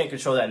 Netflix, you can't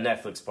control that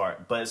Netflix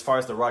part. But as far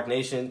as the Rock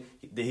Nation,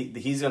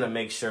 he's going to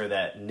make sure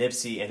that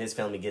Nipsey and his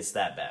family gets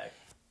that bag.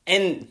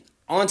 And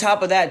on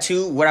top of that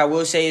too, what I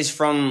will say is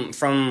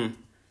from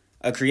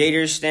a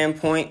creator's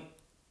standpoint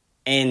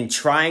and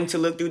trying to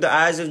look through the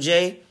eyes of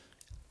Jay,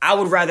 I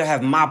would rather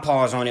have my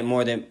paws on it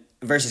more than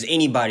versus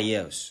anybody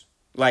else.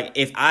 Like,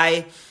 if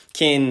I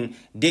can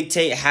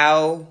dictate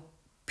how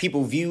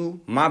people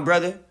view my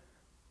brother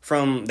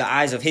from the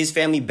eyes of his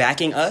family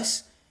backing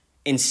us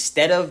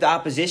instead of the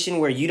opposition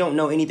where you don't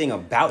know anything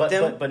about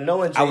them, but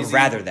knowing Jay-Z, I would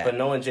rather that. But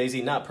knowing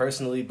Jay-Z, not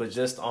personally, but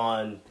just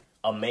on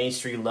a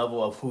mainstream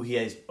level of who he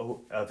is,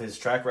 of his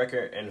track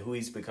record and who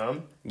he's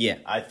become, yeah,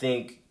 I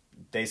think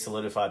they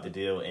solidified the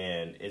deal,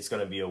 and it's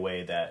going to be a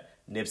way that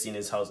Nipsey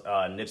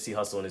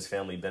Hussle and his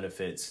family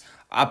benefits.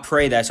 I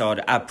pray that's all.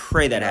 I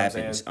pray that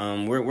happens.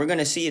 We're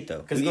gonna see it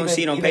though. We're gonna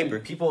see it on paper.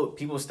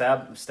 People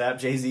stab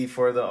Jay-Z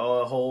for the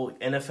whole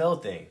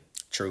NFL thing.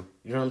 True.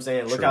 You know what I'm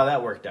saying? Look how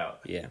that worked out.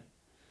 Yeah.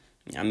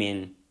 I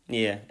mean,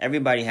 yeah.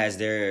 Everybody has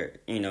their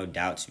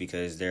doubts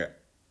because they're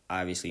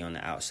obviously on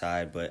the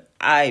outside, but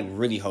I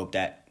really hope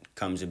that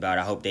comes about.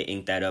 I hope they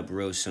ink that up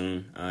real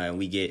soon.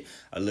 We get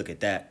a look at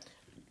that.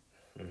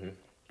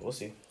 We'll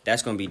see.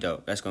 That's gonna be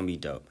dope.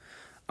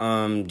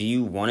 Do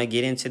you want to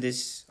get into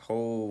this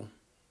whole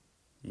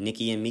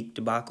Nicki and Meek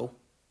debacle?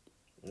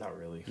 Not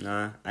really.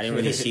 Nah, I didn't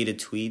really see the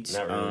tweets.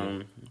 Not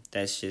really.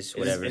 That's just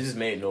whatever. It just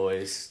made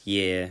noise.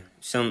 Yeah,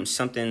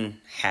 something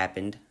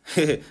happened.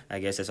 I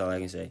guess that's all I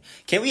can say.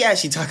 Can we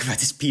actually talk about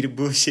this PETA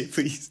bullshit,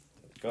 please?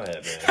 Go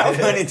ahead, man.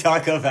 I want to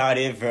talk about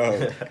it,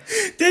 bro.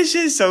 This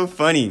shit's so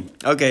funny.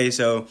 Okay,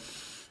 so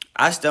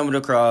I stumbled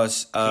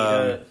across...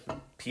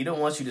 PETA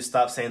wants you to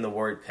stop saying the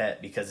word pet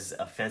because it's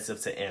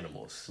offensive to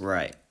animals.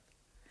 Right.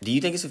 Do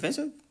you think it's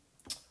offensive?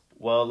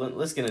 Well,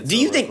 let's get into it. Do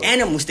you think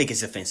animals think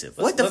it's offensive?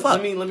 What the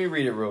fuck? Let me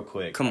read it real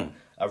quick. Come on.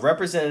 A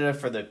representative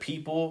for the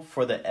People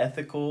for the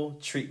Ethical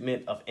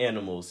Treatment of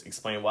Animals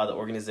explained why the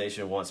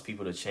organization wants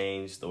people to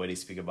change the way they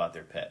speak about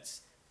their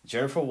pets.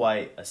 Jennifer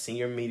White, a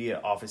senior media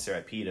officer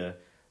at PETA,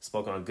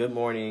 spoke on Good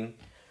Morning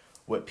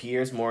with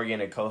Piers Morgan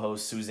and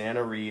co-host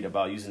Susanna Reid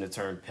about using the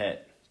term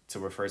pet to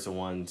refer to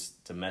one's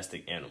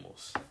domestic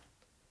animals.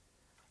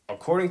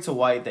 According to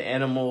White, the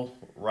animal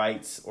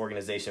rights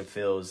organization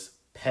feels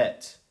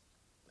pet.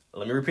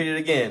 Let me repeat it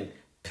again.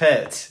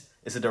 Pet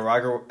is a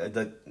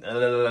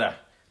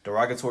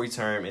derogatory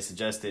term and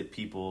suggested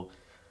people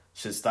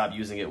should stop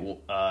using it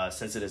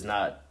since it is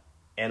not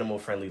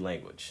animal-friendly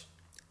language.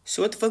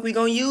 So what the fuck we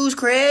gonna use,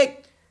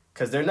 Craig?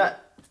 Because they're not...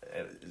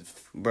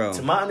 Bro.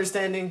 To my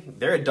understanding,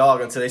 they're a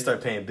dog until they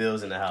start paying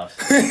bills in the house.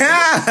 They'll be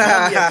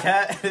a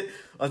cat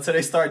until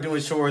they start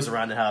doing chores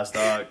around the house,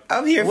 dog.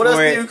 I'm here for it. What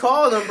else do you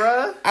call them,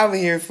 bro? I'm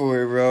here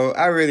for it, bro.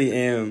 I really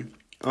am.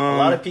 A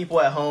lot of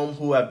people at home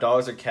who have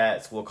dogs or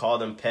cats will call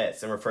them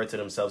pets and refer to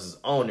themselves as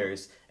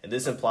owners, and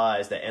this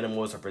implies that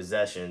animals are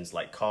possessions,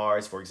 like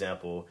cars, for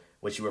example,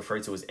 which you refer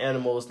to as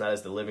animals, not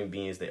as the living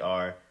beings they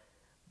are,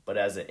 but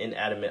as an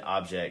inanimate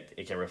object.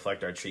 It can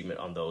reflect our treatment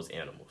on those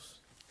animals.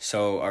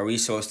 So are we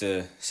supposed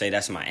to say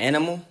that's my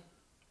animal?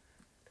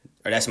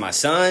 Or that's my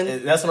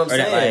son? That's what I'm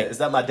saying. Is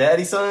that my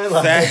daddy's son?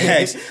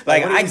 Facts.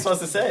 Like, what are you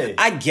supposed to say?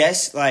 I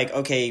guess, like,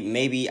 okay,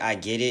 maybe I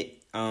get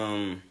it.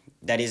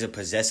 That is a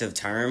possessive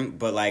term,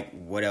 but like,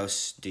 what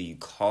else do you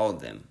call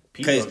them?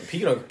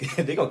 PETA,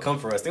 they gonna come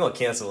for us. They gonna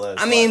cancel us.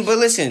 I mean, but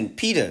listen,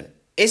 PETA,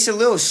 it's a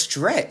little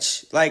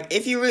stretch. Like,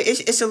 if you really,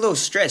 it's a little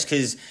stretch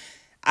because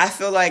I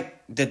feel like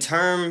the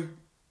term,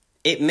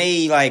 it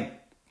may like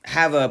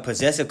have a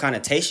possessive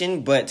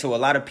connotation, but to a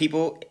lot of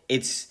people,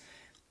 it's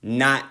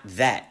not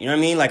that. You know what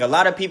I mean? Like, a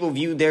lot of people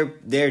view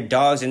their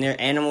dogs and their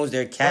animals,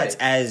 their cats,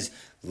 as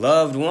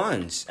loved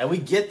ones. And we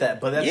get that,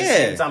 but at the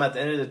same time, at the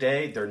end of the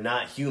day, they're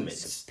not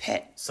humans. It's a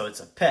pet. So it's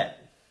a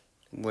pet.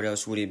 What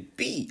else would it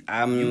be?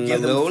 I'm a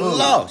little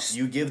lost.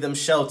 You give them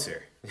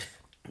shelter.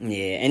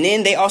 Yeah, and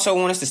then they also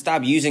want us to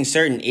stop using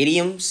certain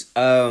idioms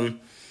that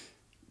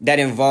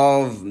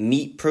involve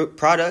meat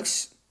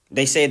products.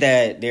 They say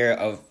that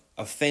they're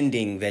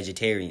offending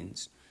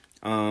vegetarians.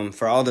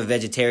 For all the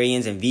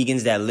vegetarians and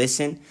vegans that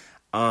listen,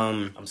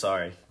 I'm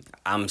sorry.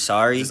 I'm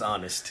sorry. Just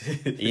honest.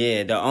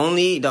 Yeah, the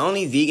only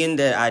vegan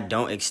that I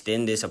don't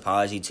extend this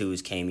apology to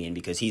is Kamian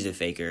because he's a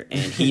faker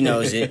and he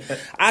knows it.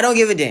 I don't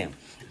give a damn.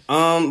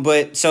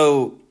 But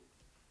so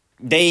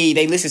they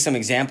listed some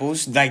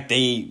examples. Like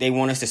they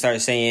want us to start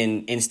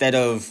saying instead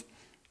of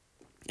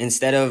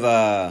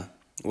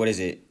what is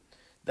it?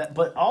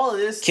 But all of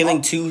this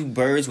killing two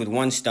birds with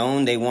one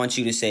stone, they want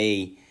you to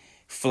say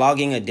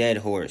flogging a dead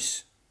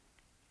horse.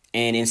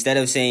 And instead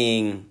of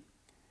saying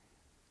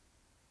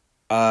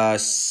I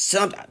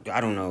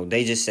don't know,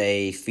 they just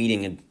say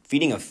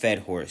feeding a fed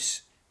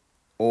horse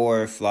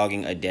or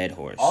flogging a dead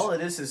horse. All of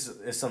this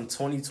is some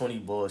 2020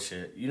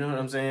 bullshit. You know what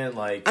I'm saying?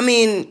 Like, I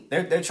mean,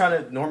 they're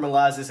trying to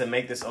normalize this and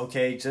make this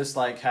okay, just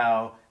like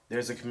how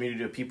there's a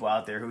community of people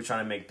out there who are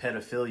trying to make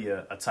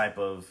pedophilia a type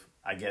of,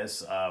 I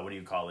guess, what do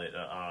you call it?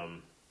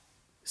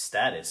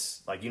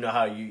 Status. Like, you know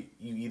how you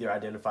either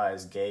identify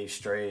as gay,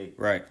 straight.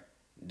 Right.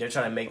 They're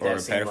trying to make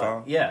that seem pedophile?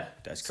 like, yeah.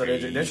 That's so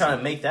crazy. They're trying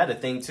to make that a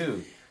thing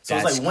too. So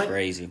That's it's like,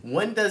 crazy.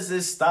 When does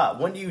this stop?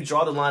 When do you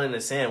draw the line in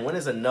the sand? When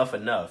is enough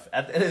enough?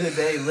 At the end of the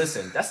day,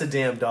 listen, that's a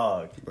damn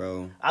dog.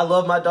 Bro. I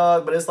love my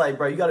dog, but it's like,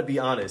 bro, you got to be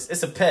honest.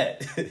 It's a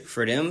pet.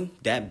 For them,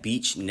 that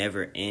beach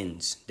never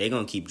ends. They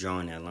going to keep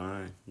drawing that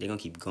line. They going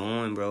to keep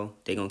going, bro.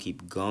 They going to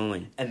keep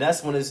going. And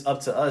that's when it's up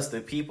to us,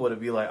 the people, to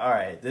be like, all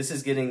right, this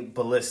is getting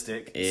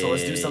ballistic, so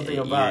let's do something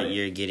about it.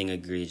 You're getting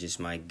egregious,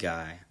 my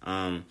guy.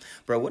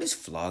 Bro, what does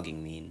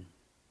flogging mean?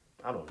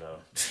 I don't know.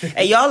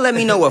 Hey, y'all let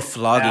me know what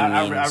flogging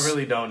means. I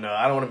really don't know.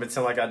 I don't want to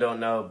pretend like I don't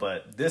know,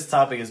 but this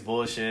topic is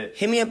bullshit.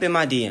 Hit me up in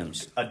my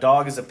DMs. A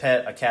dog is a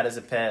pet, a cat is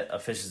a pet, a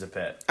fish is a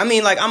pet. I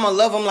mean, like, I'm gonna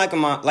love them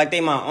like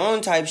they my own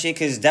type shit,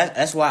 because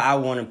that's why I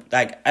want to,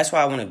 like, that's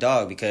why I want a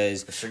dog,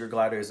 because... A sugar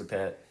glider is a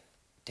pet.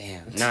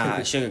 Damn.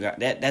 Nah, sugar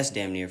glider, that's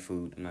damn near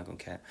food. I'm not gonna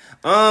cap.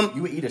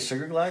 You would eat a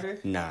sugar glider?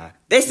 Nah.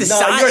 It's the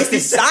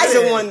size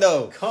of one,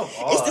 though. Come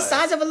on. It's the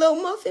size of a little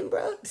muffin,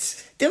 bro.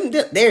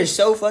 They're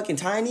so fucking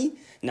tiny.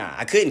 Nah,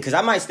 I couldn't, because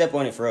I might step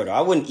on it for real, though.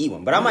 I wouldn't eat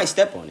one, but I might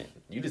step on it.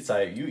 You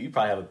decide, you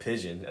probably have a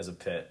pigeon as a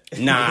pet.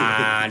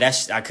 Nah,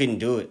 I couldn't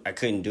do it.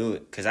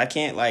 Because I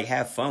can't, like,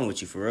 have fun with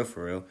you for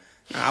real.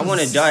 Nah, I want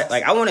a dog.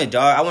 Like, I want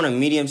a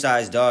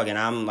medium-sized dog, and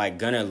I'm, like,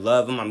 gonna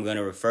love him. I'm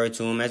gonna refer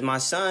to him as my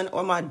son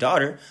or my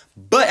daughter.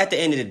 But at the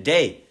end of the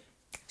day,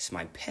 it's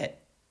my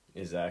pet.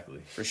 Exactly.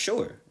 For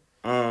sure.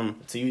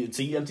 Until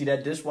you empty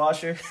that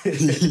dishwasher.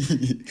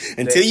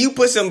 Until you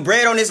put some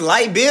bread on this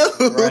light bill.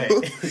 Right.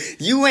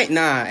 You ain't,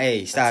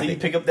 hey, stop Until you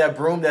pick up that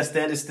broom that's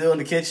standing still in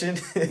the kitchen.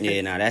 Yeah,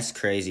 nah, that's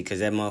crazy, because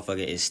that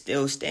motherfucker is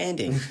still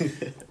standing.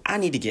 I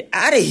need to get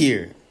out of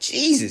here.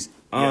 Jesus.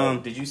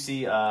 Did you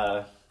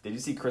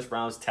see Chris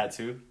Brown's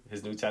tattoo?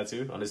 His new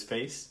tattoo on his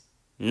face?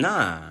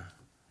 Nah.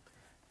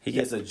 He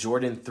gets a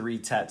Jordan 3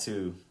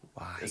 tattoo.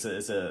 Why? It's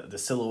the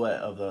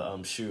silhouette of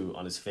the shoe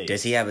on his face.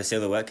 Does he have a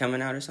silhouette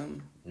coming out or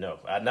something? No,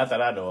 not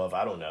that I know of.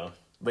 I don't know.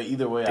 But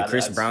either way, The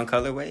Chris Brown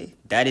colorway?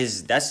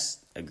 That's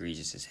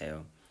egregious as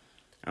hell.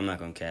 I'm not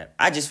gonna cap.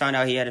 I just found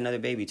out he had another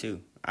baby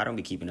too. I don't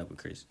be keeping up with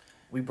Chris.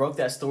 We broke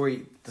that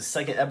story the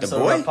second episode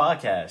boy? of our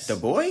podcast. The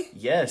boy?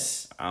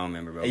 Yes. I don't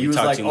remember, bro. And We you was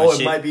talked like, too much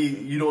shit. It might be.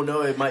 You don't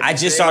know. It might. I be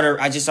just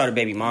fake. saw the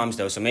baby moms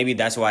though, so maybe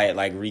that's why it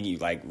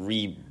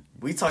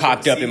We talking,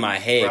 popped up in my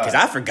head because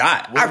I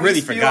forgot. I really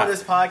forgot.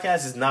 This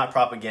podcast is not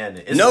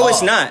propaganda. It's No, law.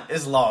 it's not.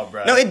 It's law,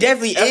 bro. No, it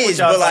definitely That's is,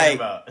 what y'all but talking like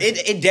about.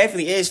 it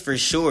definitely is for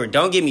sure.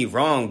 Don't get me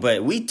wrong,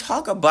 but we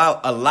talk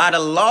about a lot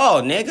of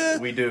law, nigga.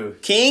 We do.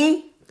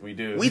 King. We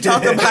do. We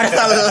talk about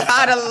a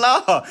lot of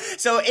law.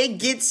 So it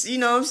gets, you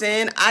know what I'm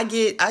saying? I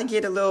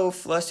get a little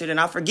flustered and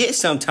I forget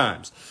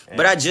sometimes.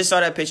 But I just saw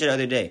that picture the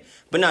other day.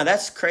 But no,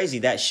 that's crazy.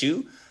 That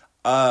shoe.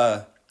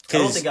 I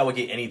don't think I would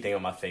get anything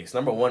on my face.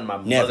 Number one, my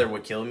Never. mother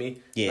would kill me.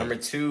 Yeah. Number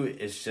two,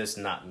 it's just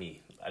not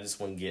me. I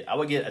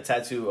would get a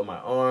tattoo on my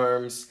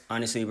arms,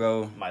 honestly,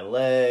 bro, my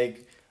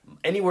leg,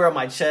 anywhere on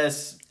my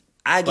chest.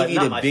 I give but you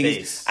not the my biggest.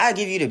 face. I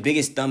give you the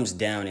biggest thumbs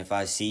down if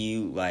I see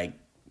you like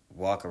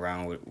walk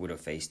around with a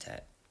face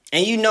tat.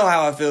 And you know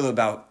how I feel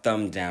about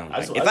thumb down.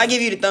 Like, if I give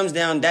you the thumbs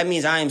down, that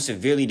means I am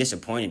severely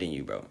disappointed in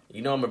you, bro.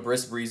 You know I'm a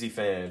Brisk Breezy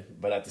fan,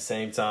 but at the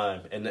same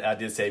time, and I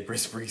did say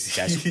Brisk Breezy.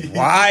 That's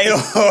wild.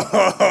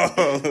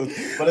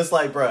 But it's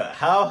like, bro,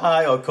 how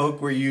high on coke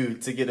were you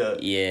to get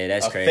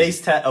that's crazy. Face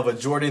tat of a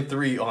Jordan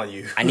 3 on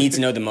you? I need to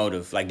know the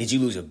motive. Like, did you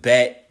lose a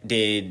bet?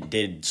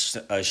 Did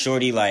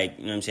Shorty, like,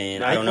 you know what I'm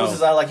saying? I don't know. He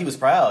was like he was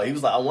proud. He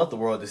was like, I want the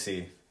world to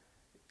see.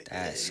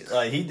 That's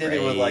like he did crazy,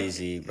 it with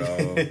like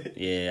bro.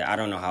 Yeah, I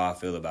don't know how I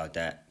feel about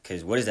that.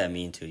 Because what does that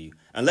mean to you?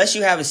 Unless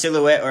you have a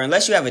silhouette or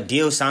unless you have a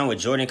deal signed with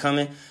Jordan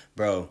coming,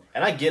 bro.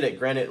 And I get it.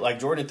 Granted, like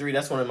Jordan 3,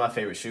 that's one of my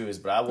favorite shoes.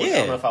 But I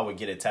don't know if I would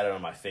get it tatted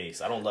on my face.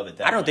 I don't love it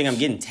that much. I don't think I'm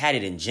getting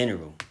tatted in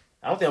general.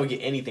 I don't think I would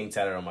get anything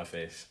tatted on my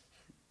face.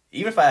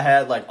 Even if I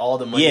had like all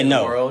the money in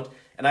the world.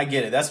 And I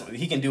get it.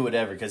 He can do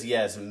whatever because he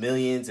has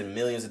millions and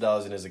millions of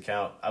dollars in his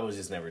account. I would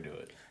just never do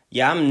it.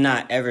 Yeah, I'm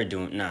not ever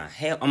doing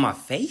hell on my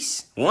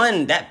face.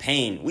 One, that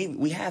pain.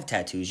 We have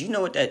tattoos. You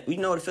know what it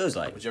feels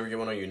like. Would you ever get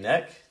one on your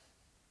neck?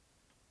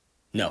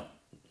 No.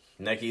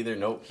 Neck either?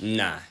 Nope.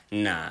 Nah.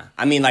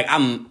 I mean, like I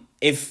don't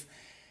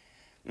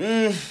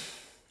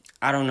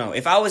know.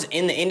 If I was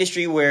in the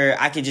industry where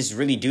I could just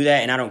really do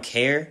that and I don't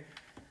care,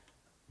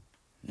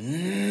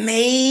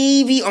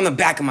 maybe on the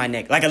back of my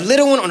neck, like a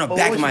little one on the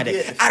back of my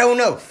neck. I don't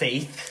know.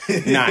 Faith.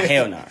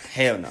 Hell no.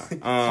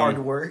 Hard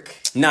work.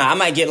 I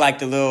might get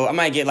the little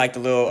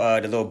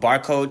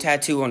barcode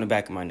tattoo on the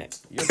back of my neck.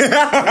 You're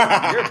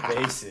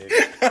basic.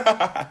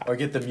 Or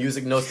get the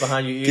music notes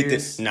behind your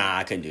ears.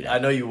 I couldn't do that. I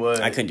know you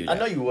would. I couldn't do that. I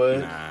know you would.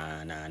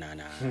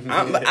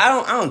 Nah. But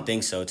I don't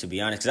think so, to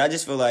be honest, because I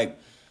just feel like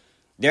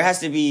there has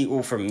to be,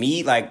 well, for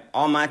me, like,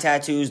 all my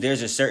tattoos,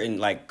 there's a certain,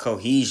 like,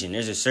 cohesion.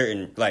 There's a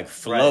certain, like,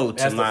 flow It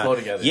has to flow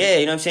together. Yeah,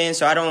 you know what I'm saying?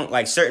 So I don't,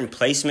 like, certain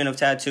placement of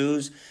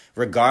tattoos,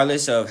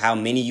 regardless of how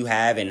many you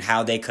have and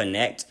how they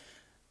connect,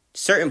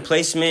 certain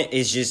placement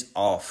is just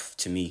off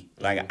to me.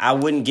 Like, I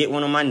wouldn't get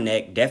one on my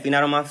neck, definitely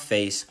not on my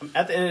face.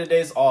 At the end of the day,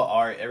 it's all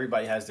art.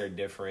 Everybody has their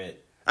different...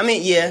 I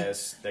mean, yeah.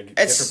 Their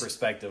different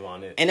perspective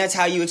on it. And that's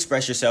how you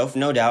express yourself,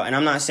 no doubt. And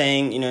I'm not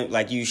saying,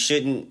 like, you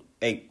shouldn't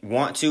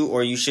want to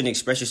or you shouldn't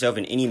express yourself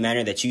in any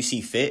manner that you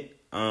see fit,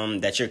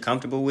 that you're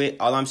comfortable with.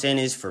 All I'm saying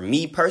is, for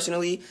me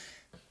personally,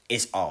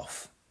 it's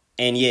off.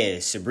 And yeah,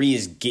 Sabri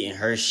is getting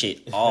her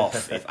shit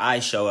off if I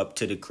show up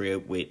to the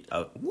crib with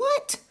a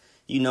what?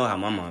 You know how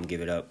my mom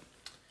give it up.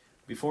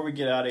 Before we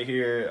get out of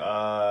here,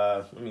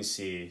 let me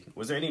see.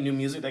 Was there any new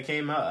music that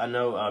came out? I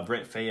know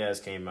Brent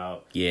Faiyaz came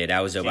out. Yeah, that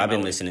was dope. I've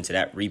been listening to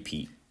that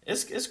repeat.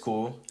 It's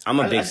cool. I'm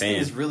a big fan.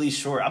 Think it's really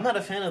short. I'm not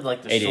a fan of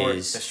like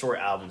the short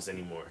albums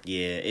anymore.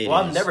 Yeah,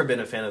 I've never been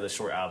a fan of the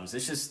short albums.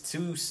 It's just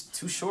too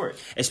short.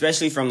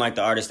 Especially from like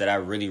the artists that I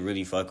really,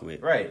 really fuck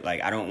with. Right.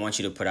 Like, I don't want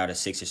you to put out a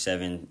 6 or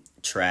 7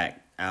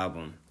 track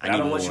album. I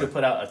don't want you to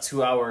put out a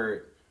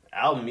 2-hour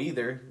album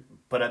either.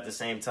 But at the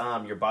same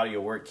time, your body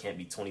of work can't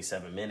be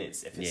 27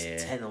 minutes if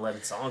it's 10,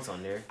 11 songs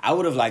on there. I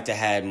would have liked to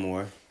have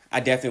more. I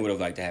definitely would have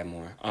liked to have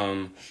more.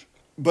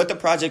 But the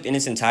project in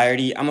its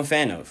entirety, I'm a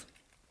fan of.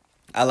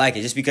 I like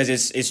it just because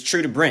it's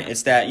true to Brent.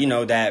 It's that,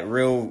 that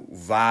real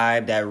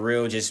vibe, that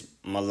real just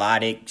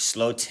melodic,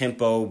 slow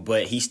tempo,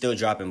 but he's still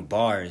dropping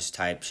bars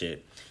type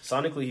shit.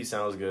 Sonically, he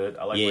sounds good.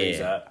 I like where he's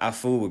at. I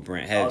fool with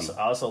Brent heavy.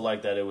 I also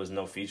like that it was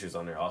no features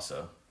on there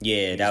also.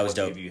 Yeah, that was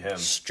dope.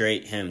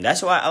 Straight him.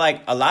 That's why I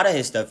like a lot of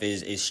his stuff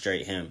is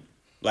straight him.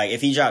 Like,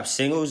 if he drops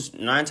singles,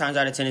 9 times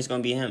out of 10 it's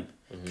gonna be him.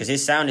 Because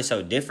his sound is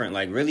so different.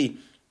 Like, really,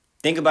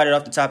 think about it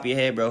off the top of your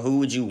head, bro. Who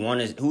would you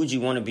want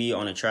to be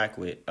on a track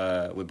with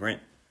Brent?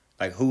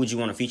 Like, who would you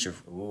want to feature?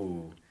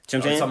 Ooh. See what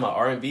I'm saying? Are we talking about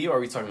R&B or are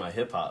we talking about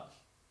hip hop?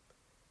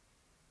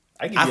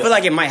 I feel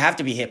like it might have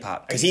to be hip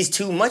hop because he's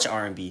too much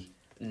R&B.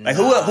 Like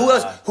who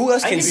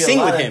else can sing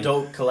with him?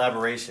 Dope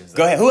collaborations. Though.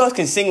 Go ahead. Who else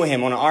can sing with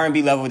him on an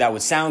R&B level that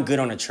would sound good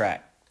on a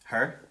track?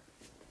 Her?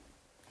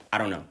 I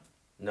don't know.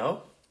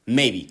 No?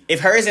 Maybe.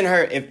 If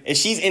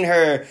she's in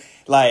her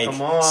like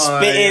Come on,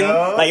 spitting,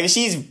 yo. like if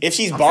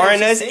she's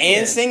barring us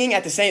and singing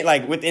at the same,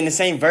 like within the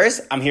same verse,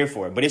 I'm here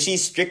for it. But if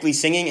she's strictly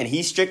singing and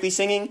he's strictly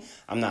singing,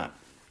 I'm not.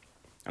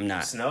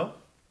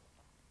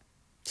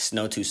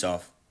 Snow too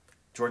soft.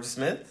 Georgia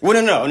Smith?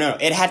 Well, no.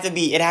 It'd have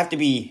to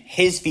be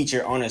his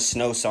feature on a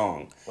Snow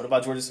song. What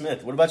about Georgia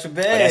Smith? What about your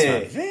babe? Oh, that's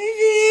my baby.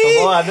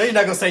 Come on, I know you're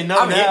not gonna say no.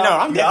 I'm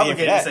definitely here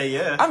for that. Say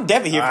yeah. I'm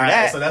definitely here for right,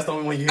 that. So that's the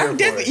only one you're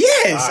here for.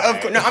 Yes, All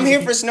of course. No, I'm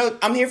here for Snow.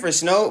 I'm here for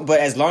Snow, but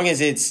as long as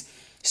it's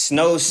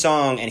Snow's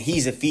song and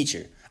he's a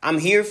feature, I'm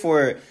here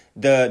for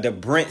the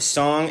Brent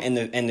song and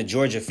the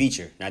Georgia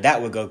feature. Now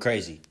that would go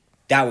crazy.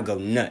 That would go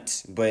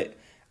nuts. But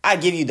I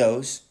give you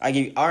those. I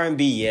give you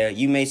R&B. Yeah,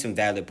 you made some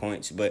valid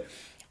points, but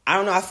I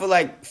don't know. I feel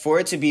like for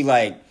it to be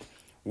like.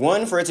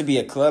 One, for it to be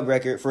a club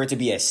record, for it to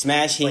be a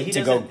smash hit,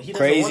 to go he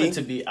crazy. Want it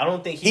to be, I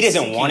don't think he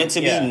doesn't want it to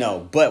be,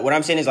 no. But what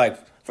I'm saying is, like,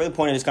 for the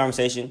point of this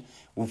conversation,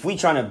 if we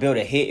trying to build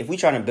a hit, if we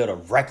trying to build a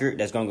record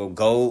that's going to go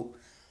gold,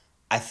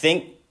 I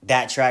think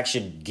that track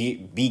should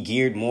be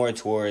geared more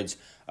towards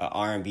an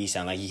R&B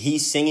sound. Like,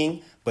 he's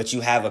singing, but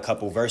you have a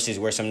couple verses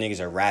where some niggas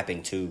are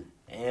rapping, too.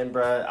 And,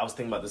 bro, I was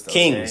thinking about this the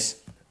Kings.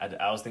 other day.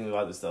 I was thinking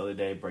about this the other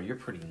day, bro. You're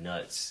pretty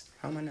nuts.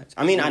 How am I nuts?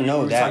 I mean, I know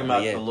we were that. Talking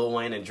about yeah. the Lil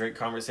Wayne and Drake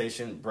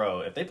conversation,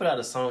 bro. If they put out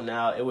a song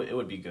now, it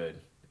would be good.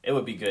 It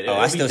would be good.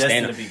 I still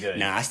stand to be good.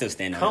 Nah, I still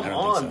stand on. Come I don't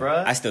on, think so.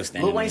 bro. I still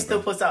stand. Lil Wayne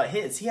still puts out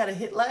hits. He had a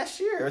hit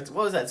last year. What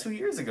was that? 2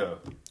 years ago.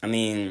 I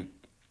mean,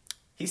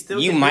 he still.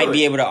 You might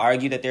be able to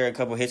argue that there are a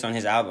couple hits on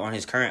his album, on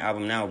his current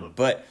album now,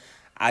 but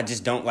I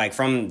just don't like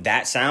from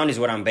that sound is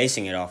what I'm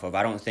basing it off of.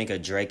 I don't think a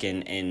Drake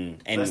and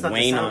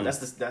Wayne on. You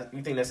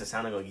think that's the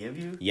sound I'm gonna give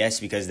you? Yes,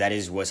 because that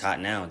is what's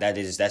hot now.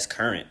 That's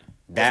current.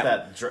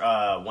 What's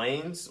that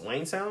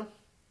Wayne sound?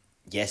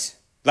 Yes,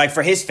 like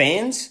for his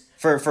fans,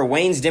 for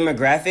Wayne's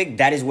demographic,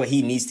 that is what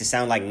he needs to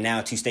sound like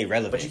now to stay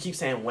relevant. But you keep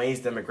saying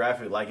Wayne's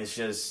demographic like it's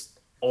just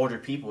older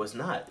people. It's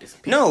not. It's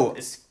people, no,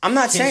 I'm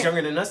not kids saying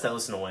younger than us that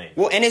listen to Wayne.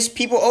 Well, and it's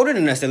people older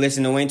than us that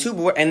listen to Wayne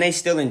too, and they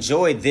still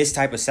enjoy this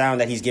type of sound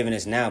that he's giving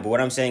us now. But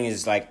what I'm saying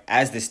is, like,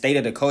 as the state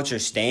of the culture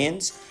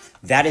stands,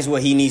 that is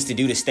what he needs to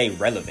do to stay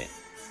relevant.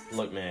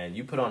 Look, man,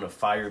 you put on a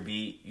fire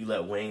beat, you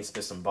let Wayne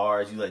spit some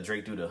bars, you let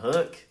Drake do the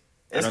hook.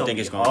 I don't think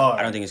it's gonna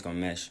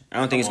mesh. I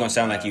don't think it's gonna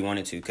sound like you want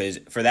it to. Because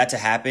for that to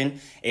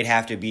happen, it'd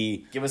have to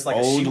be give us like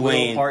old a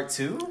Wayne part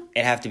 2.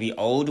 It'd have to be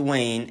old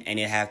Wayne, and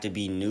it'd have to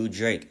be new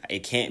Drake. It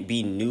can't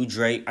be new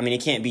Drake. I mean,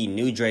 it can't be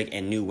new Drake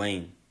and new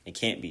Wayne. It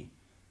can't be.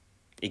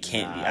 It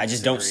can't be. I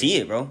just don't see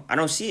it, bro. I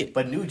don't see it.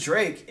 But new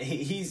Drake,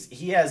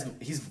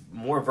 he's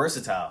more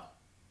versatile.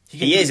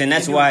 He is, and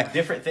that's why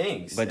different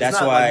things. But it's that's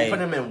not why like you put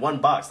him in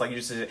one box. Like you're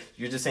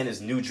just saying it's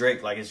new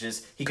Drake. Like it's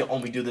just he can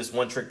only do this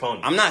one trick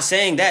pony. I'm not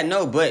saying that,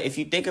 no. But if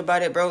you think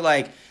about it, bro,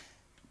 like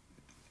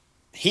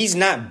he's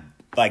not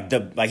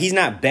he's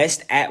not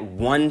best at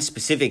one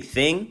specific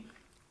thing.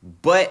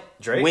 But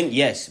Drake, when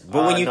you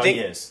think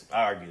yes,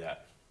 I argue that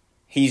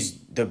he's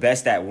the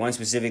best at one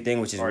specific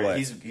thing, which is what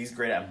he's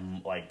great at.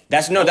 Like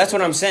that's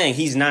what I'm saying.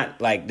 He's not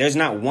like there's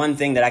not one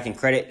thing that I can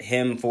credit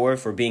him for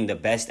being the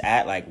best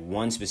at, like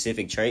one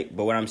specific trait.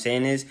 But what I'm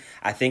saying is,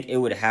 I think he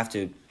would have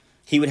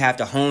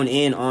to hone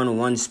in on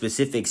one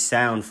specific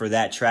sound for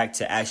that track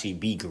to actually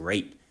be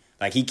great.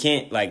 Like he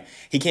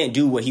can't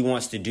do what he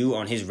wants to do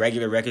on his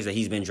regular records that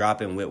he's been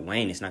dropping with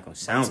Wayne. It's not gonna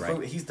sound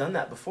right. He's done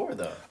that before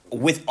though.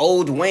 With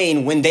old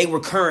Wayne, when they were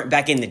current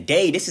back in the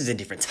day, this is a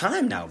different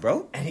time now,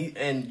 bro.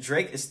 And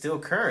Drake is still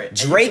current.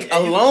 Drake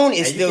alone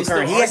is still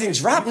current. He hasn't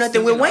dropped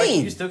nothing with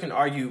Wayne. You still can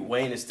argue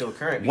Wayne is still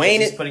current because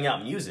he's putting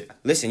out music.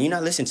 Listen, you're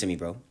not listening to me,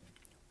 bro.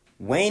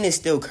 Wayne is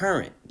still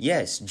current.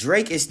 Yes,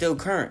 Drake is still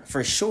current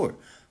for sure.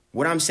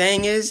 What I'm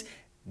saying is,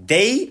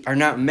 they are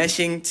not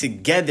meshing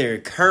together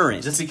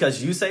current. Just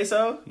because you say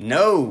so?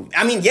 No.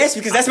 I mean, yes,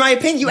 because that's my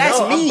opinion. You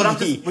asked me.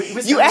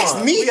 You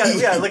asked me.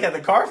 We gotta look at the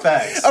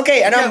Carfax.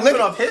 Okay, and I'm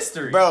looking off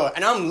history. Bro,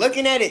 and I'm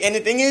looking at it. And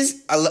the thing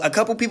is, a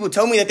couple people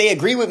told me that they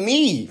agree with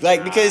me.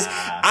 Like, because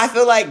I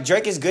feel like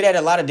Drake is good at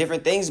a lot of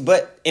different things.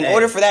 But in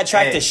order for that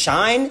track to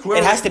shine,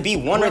 it has to be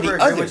one or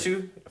the other. With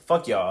you,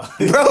 fuck y'all.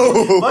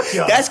 Bro, fuck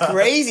y'all. That's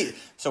crazy.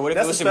 So what if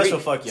it was special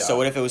Sabri? Fuck y'all. So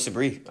what if it was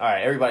Sabri? All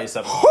right, everybody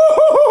except mom.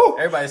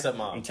 Everybody except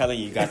mom. I'm telling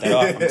you, you got that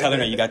off. I'm telling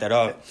her you got that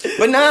off.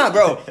 But nah,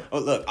 bro.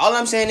 Look, all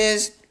I'm saying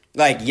is,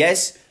 like,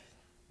 yes,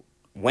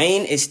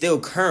 Wayne is still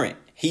current.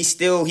 He's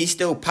still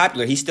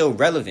popular. He's still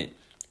relevant.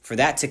 For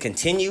that to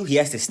continue, he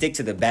has to stick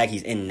to the bag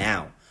he's in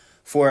now.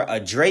 For a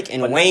Drake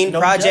and Wayne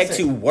project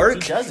to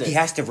work, he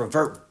has to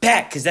revert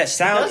back because that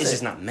sound is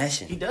just not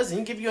meshing. He doesn't.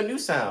 He can give you a new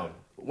sound.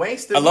 Wayne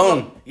still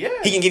alone. Yeah,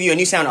 he can give you a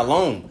new sound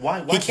alone. Why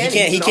he can't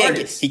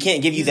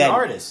give you that. An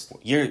artist.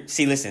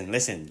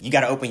 Listen. You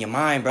got to open your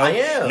mind, bro. I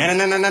am.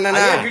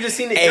 No. You're just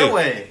seeing it your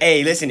way.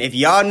 Hey, listen. If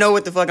y'all know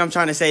what the fuck I'm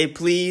trying to say,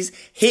 please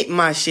hit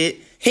my shit.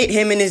 Hit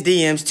him in his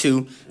DMs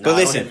too. But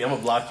listen, don't hit me. I'm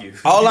gonna block you.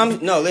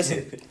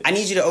 Listen. I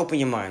need you to open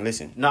your mind.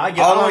 Listen. No, I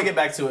want to get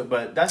back to it,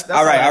 but that's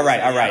all right.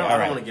 I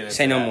don't want to get into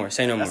Say no that. more.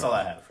 That's all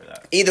I have for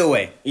that. Either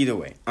way.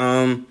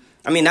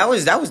 I mean, that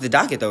was the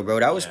docket though, bro.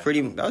 That was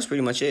pretty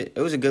much it.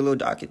 It was a good little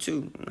docket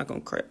too. I'm not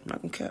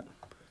gonna cap.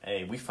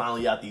 Hey, we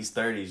finally got these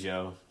 30s,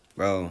 yo.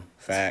 Bro,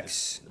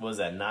 facts. What was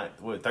that?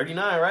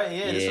 39, right?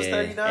 Yeah, this was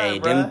 39, Hey,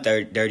 bro. them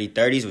dirty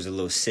 30s was a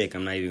little sick.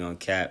 I'm not even gonna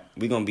cap.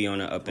 We gonna be on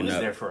the up and up. We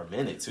was there for a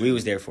minute, too. We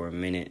was there for a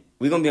minute.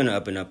 We gonna be on the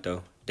up and up,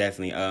 though.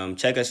 Definitely.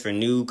 Check us for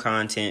new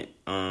content.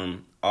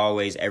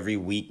 Always, every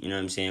week. You know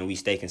what I'm saying? We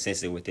stay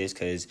consistent with this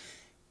because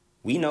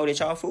we know that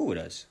y'all fool with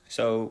us.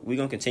 So we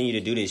gonna continue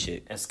to do this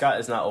shit. And Scott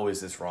is not always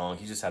this wrong.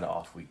 He just had an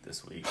off week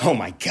this week. Oh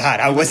my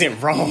God, I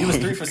wasn't wrong. He was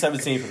 3 for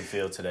 17 from the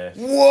field today.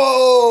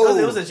 Whoa!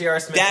 It was a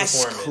J.R. Smith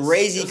performance. That's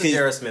crazy. It was a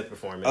J.R. Smith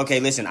performance. Okay,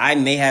 listen, I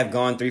may have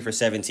gone 3 for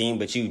 17,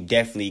 but you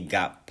definitely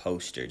got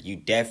postered. You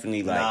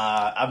definitely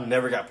Nah, I've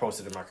never got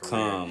posted in my career.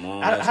 Come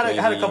on. I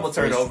had a couple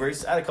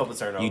turnovers.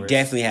 You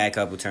definitely had a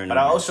couple turnovers. But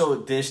I also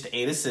dished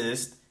 8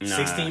 assists,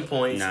 16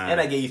 points,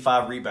 and I gave you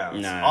 5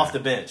 rebounds off the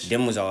bench.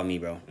 Them was all me,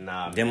 bro.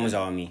 Them was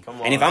all me.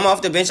 Come on. And if I'm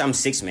off the bench, I'm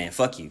 6 man.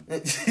 Fuck you.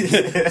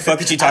 Fuck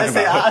what you talking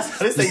about. I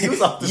didn't say you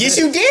was off the bench. Yes,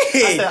 you did.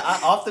 I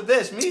said off the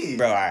bench, me.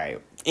 Bro, all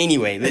right.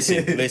 Anyway,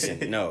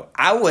 listen. No,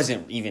 I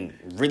wasn't even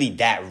really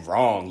that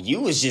wrong.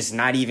 You was just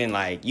not even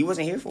you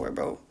wasn't here for it,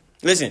 bro.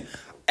 Listen,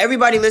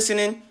 everybody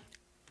listening,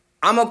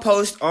 I'm going to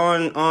post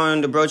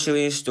on the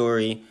Brochillians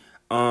story,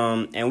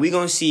 and we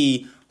going to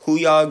see who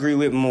y'all agree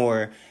with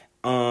more,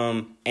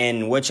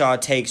 and what y'all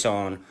takes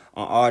on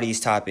all these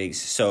topics,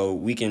 so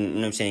we can, you know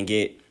what I'm saying,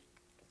 get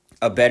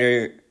a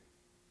better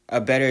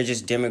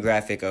just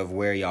demographic of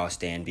where y'all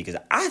stand, because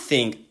I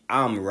think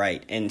I'm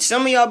right. And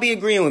some of y'all be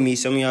agreeing with me,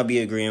 some of y'all be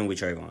agreeing with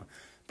Trayvon.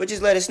 But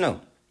just let us know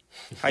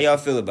how y'all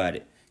feel about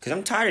it. Because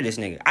I'm tired of this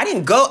nigga. I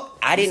didn't go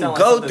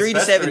 3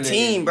 to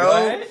 17, bro.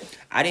 Right?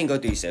 I didn't go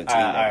 3 to 17.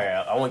 All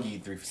right. I want to give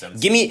you 3 for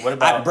 17. Give me what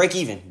about break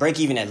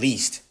even at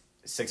least.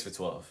 6 for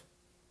 12.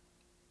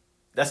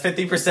 That's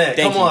 50%.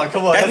 Come on.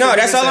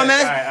 That's all I'm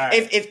asking. All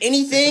right. If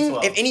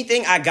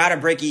anything, I gotta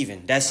break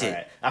even. That's it.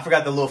 Right. I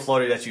forgot the little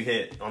floater that you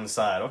hit on the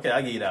side. Okay,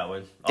 I'll give you that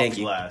one. Thank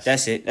you. Glass.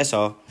 That's it. That's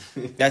all.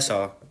 That's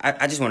all.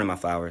 I just wanted my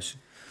flowers.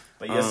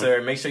 But yes,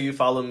 sir. Make sure you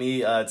follow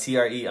me,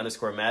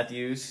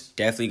 TRE_Matthews.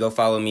 Definitely go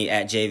follow me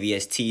at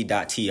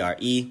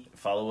JVST.TRE.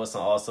 Follow us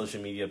on all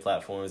social media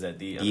platforms at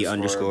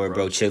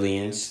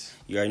 _Brochillians.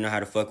 You already know how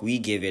the fuck we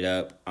give it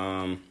up.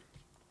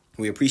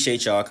 We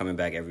appreciate y'all coming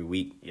back every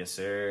week. Yes,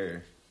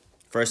 sir.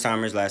 First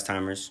timers, last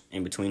timers,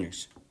 in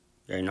betweeners.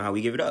 You already know how we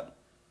give it up.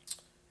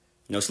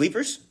 No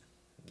sleepers?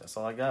 That's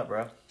all I got,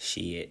 bro.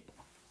 Shit.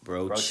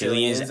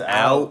 Brochillians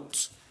out.